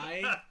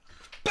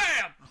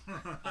 BAM!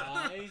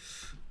 I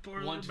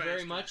want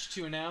very much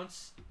to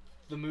announce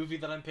the movie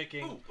that I'm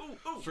picking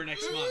for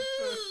next month.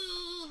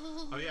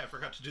 Oh yeah, I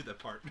forgot to do that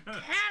part. Tell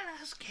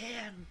us,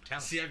 Ken.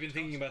 See, I've been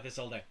thinking about this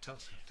all day. Tell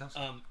us.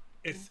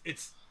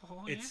 It's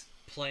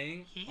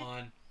playing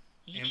on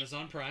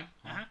Amazon Prime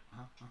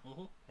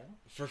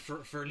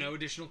for no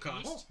additional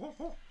cost.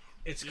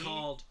 It's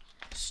called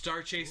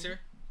Star Chaser: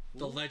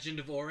 The Legend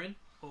of Orin.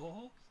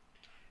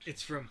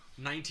 It's from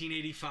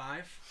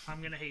 1985.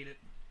 I'm gonna hate it.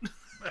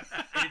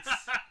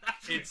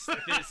 it's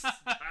this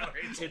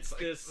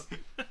this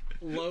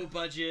low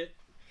budget.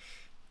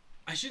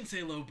 I shouldn't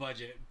say low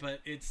budget, but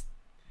it's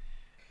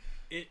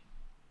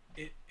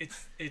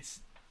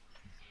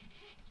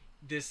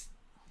this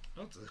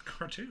Oh, it's a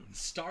cartoon.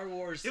 Star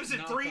Wars. It was in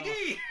knockoff.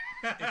 3D.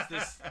 It's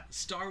this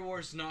Star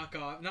Wars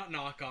knockoff, not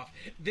knockoff.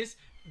 This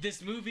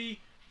movie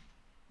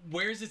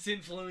wears its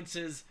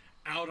influences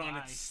out on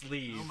its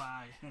sleeve. Oh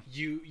my.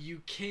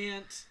 You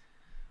can't.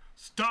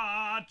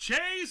 Star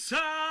Chaser!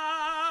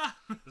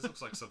 This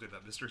looks like something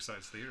that Mystery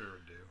Science Theater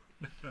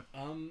would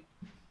do.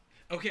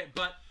 Okay,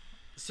 but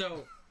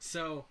so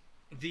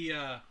the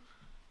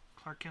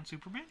Clark Kent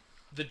Superman?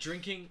 the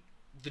drinking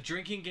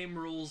game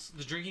rules,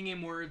 the drinking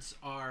game words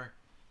are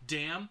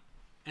damn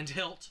and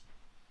hilt.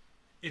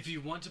 If you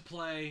want to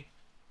play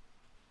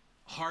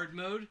hard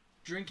mode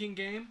drinking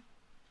game,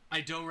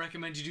 I don't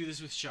recommend you do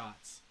this with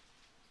shots.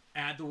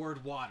 Add the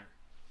word water.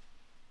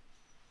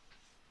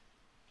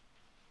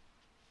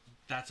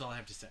 That's all I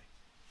have to say.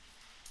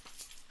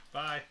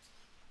 Bye.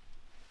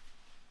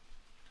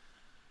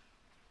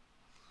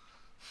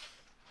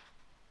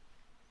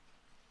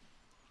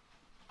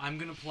 I'm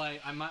gonna play.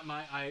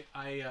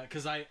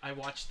 Because I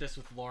watched this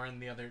with Lauren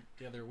the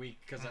other week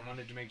because I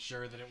wanted to make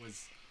sure that it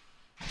was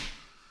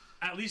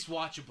at least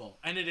watchable,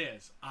 and it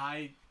is.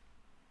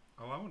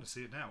 Oh, I want to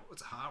see it now.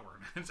 It's an hour.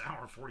 It's an hour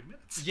and 40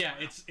 minutes. Yeah,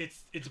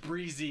 it's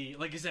breezy.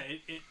 Like I said,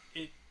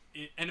 it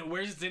and it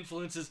wears its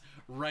influences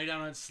right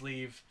on its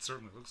sleeve. It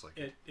certainly looks like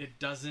It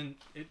doesn't.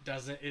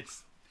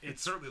 It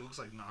certainly looks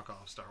like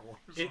knockoff Star Wars.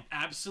 It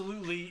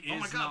absolutely is. Oh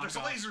my God! There's a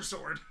knockoff. laser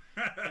sword.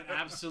 It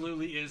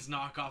absolutely is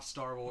knockoff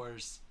Star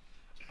Wars.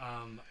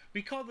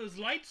 We call those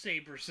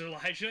lightsabers,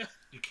 Elijah.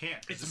 You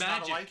can't. It's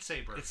not a magic.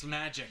 lightsaber. It's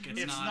magic.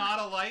 It's not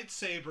a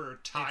lightsaber,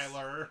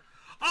 Tyler.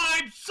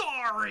 I'm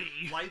sorry!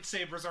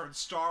 Lightsabers are in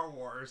Star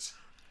Wars.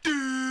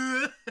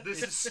 Duh.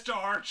 This is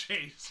Star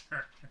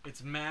Chaser.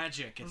 It's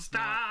magic. It's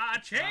Star not,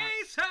 it's not-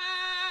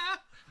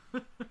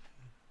 Chaser!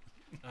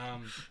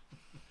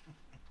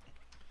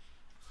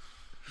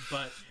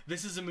 But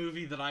this is a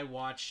movie that I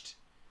watched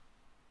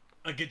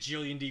a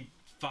gajillion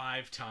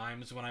 5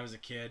 times when I was a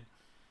kid.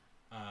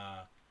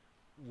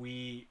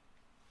 We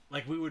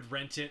would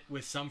rent it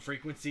with some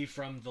frequency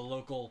from the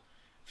local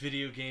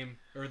video game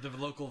or the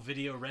local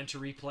video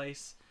rent-a-re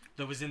place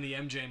that was in the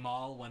MJ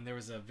Mall when there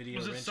was a video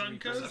Was it rent-a-re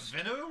Suncoast? place. Is a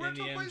Vino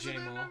rental the place MJ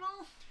in Mall.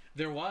 Mall?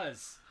 There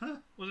was.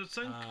 Was it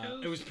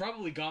Suncoast? It was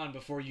probably gone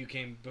before you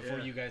came. Before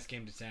Yeah. you guys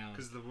came to town.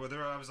 Because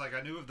I was like,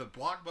 I knew of the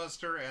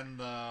Blockbuster and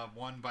the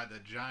one by the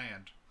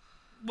Giant.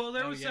 Well,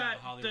 there Oh, was yeah, that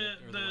Hollywood,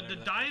 or the whatever that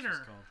place diner was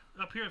called.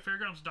 up here at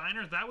Fairgrounds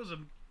Diner. That was a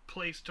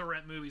place to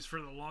rent movies for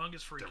the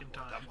longest freaking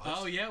time. That was.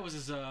 Oh yeah, it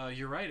was.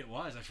 You're right. It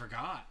was. I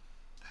forgot.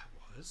 That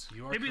was.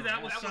 You are Maybe correct.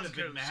 that was That would have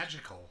been Suncoast.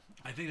 magical.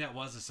 I think that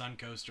was a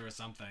Suncoast or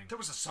something. There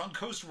was a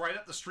Suncoast right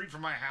up the street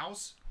from my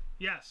house.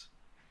 Yes.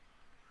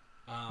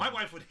 My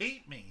wife would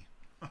hate me.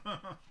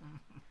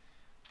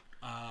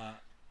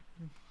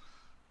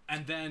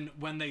 And then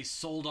when they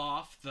sold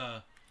off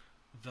the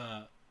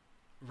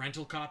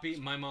rental copy,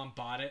 my mom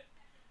bought it.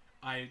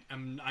 I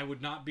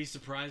would not be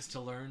surprised to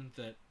learn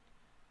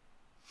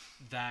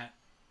that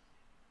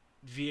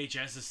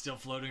VHS is still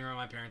floating around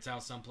my parents'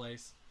 house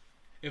someplace.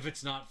 If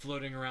it's not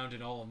floating around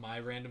in all of my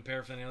random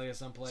paraphernalia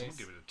someplace. Someone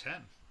give it a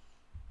 10.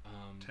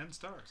 10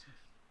 stars.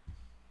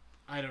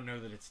 I don't know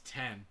that it's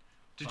 10.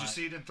 Did you but-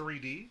 see it in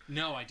 3D?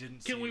 No, I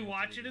didn't see Can it we in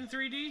watch 3D. it in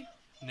 3D?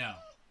 No.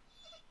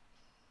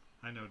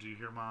 I know. Do you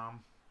hear, Mom?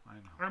 I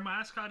know. Our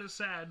mascot is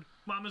sad.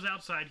 Mom is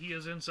outside. He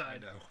is I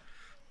inside.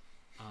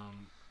 know.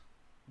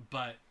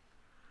 But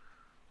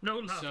No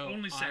love, So,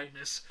 only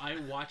sadness. I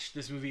watched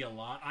this movie a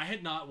lot. I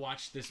had not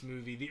watched this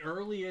movie. The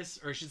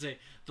earliest, or I should say,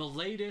 the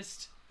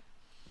latest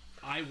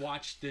I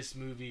watched this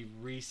movie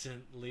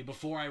recently,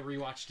 before I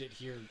rewatched it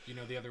here,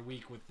 the other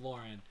week with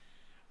Lauren,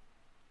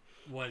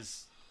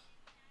 was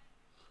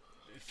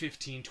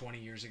 15, 20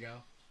 years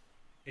ago.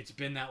 It's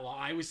been that long.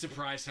 I was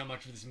surprised how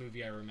much of this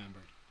movie I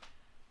remembered.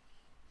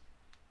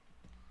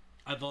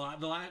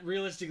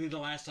 Realistically, the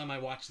last time I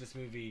watched this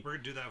movie, We're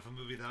gonna do that with a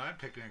movie that I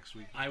pick next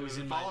week. I was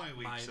The in following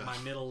my week. So.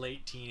 middle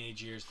late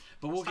teenage years.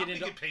 But we'll Stop get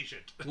into being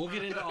impatient. we'll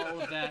get into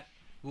all of that.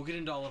 We'll get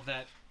into all of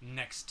that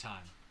next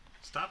time.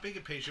 Stop being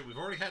impatient. We've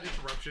already had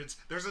interruptions.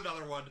 There's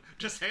another one.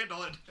 Just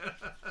handle it.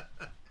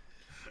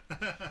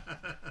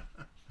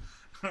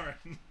 All right.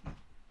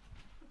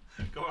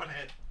 Go on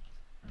ahead.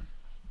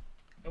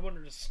 I want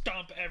her to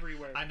stomp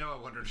everywhere. I know I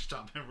want her to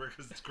stop him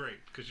because it's great.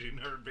 Because you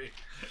heard me.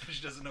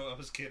 She doesn't know I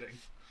was kidding.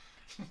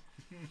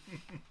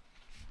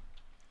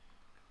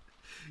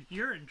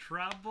 You're in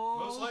trouble.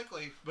 Most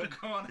likely, but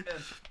go on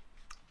ahead.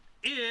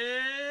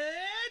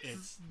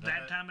 It's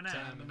that time of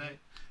night.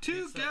 To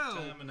It's that go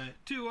time of night.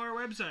 to our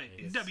website,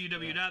 It's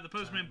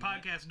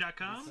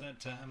www.thepostmanpodcast.com. that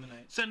time of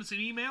night. Send us an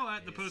email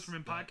at It's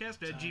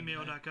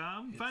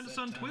thepostmanpodcast@gmail.com. It's Find us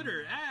that on time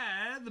Twitter of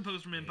night. at The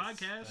Postman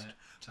Podcast. that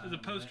The time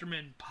of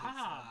Posterman night.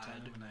 Pod.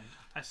 Time of night.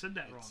 I said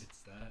that wrong.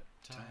 It's that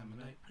time of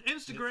night.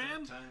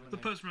 Instagram, It's that time of The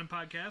night. Postman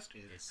Podcast.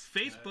 It's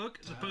Facebook,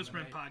 that The time of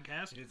Postman night.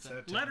 Podcast. It's that time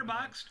of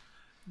night. Letterboxd,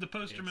 The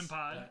Posterman It's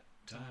Pod. that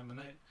time of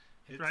night.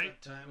 It's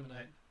right? that time of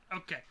night.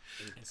 Okay.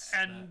 It's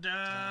And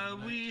that time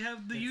of we night.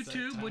 have the It's that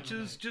YouTube, time which of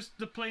is night. just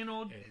the plain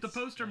old the It's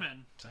poster that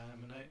men. Time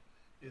of night.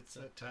 It's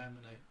that time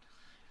of night.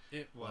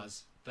 It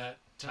was that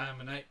time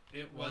of night.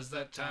 It was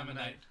that time of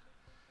night.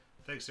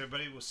 Thanks,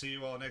 everybody. We'll see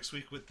you all next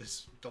week with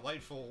this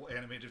delightful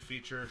animated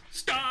feature.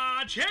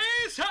 Star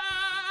Chaser!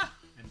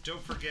 And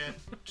don't forget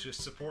to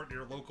support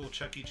your local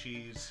Chuck E.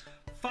 Cheese.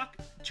 Fuck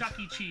Chuck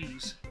E.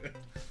 Cheese.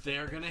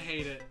 They're gonna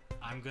hate it.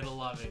 I'm gonna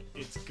love it.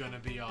 It's gonna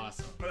be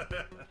awesome.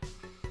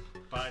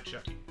 Bye,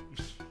 Chucky.